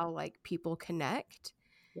also how, like, people connect.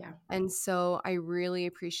 Yeah. And so I really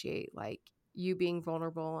appreciate, like, you being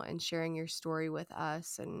vulnerable and sharing your story with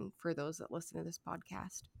us and for those that listen to this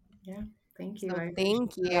podcast. Yeah. Thank you. So I appreciate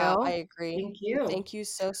thank that. Yeah, I you. agree. Thank you. Thank you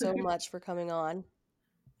so, so much for coming on.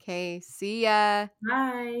 Okay, see ya.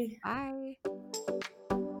 Bye. Bye.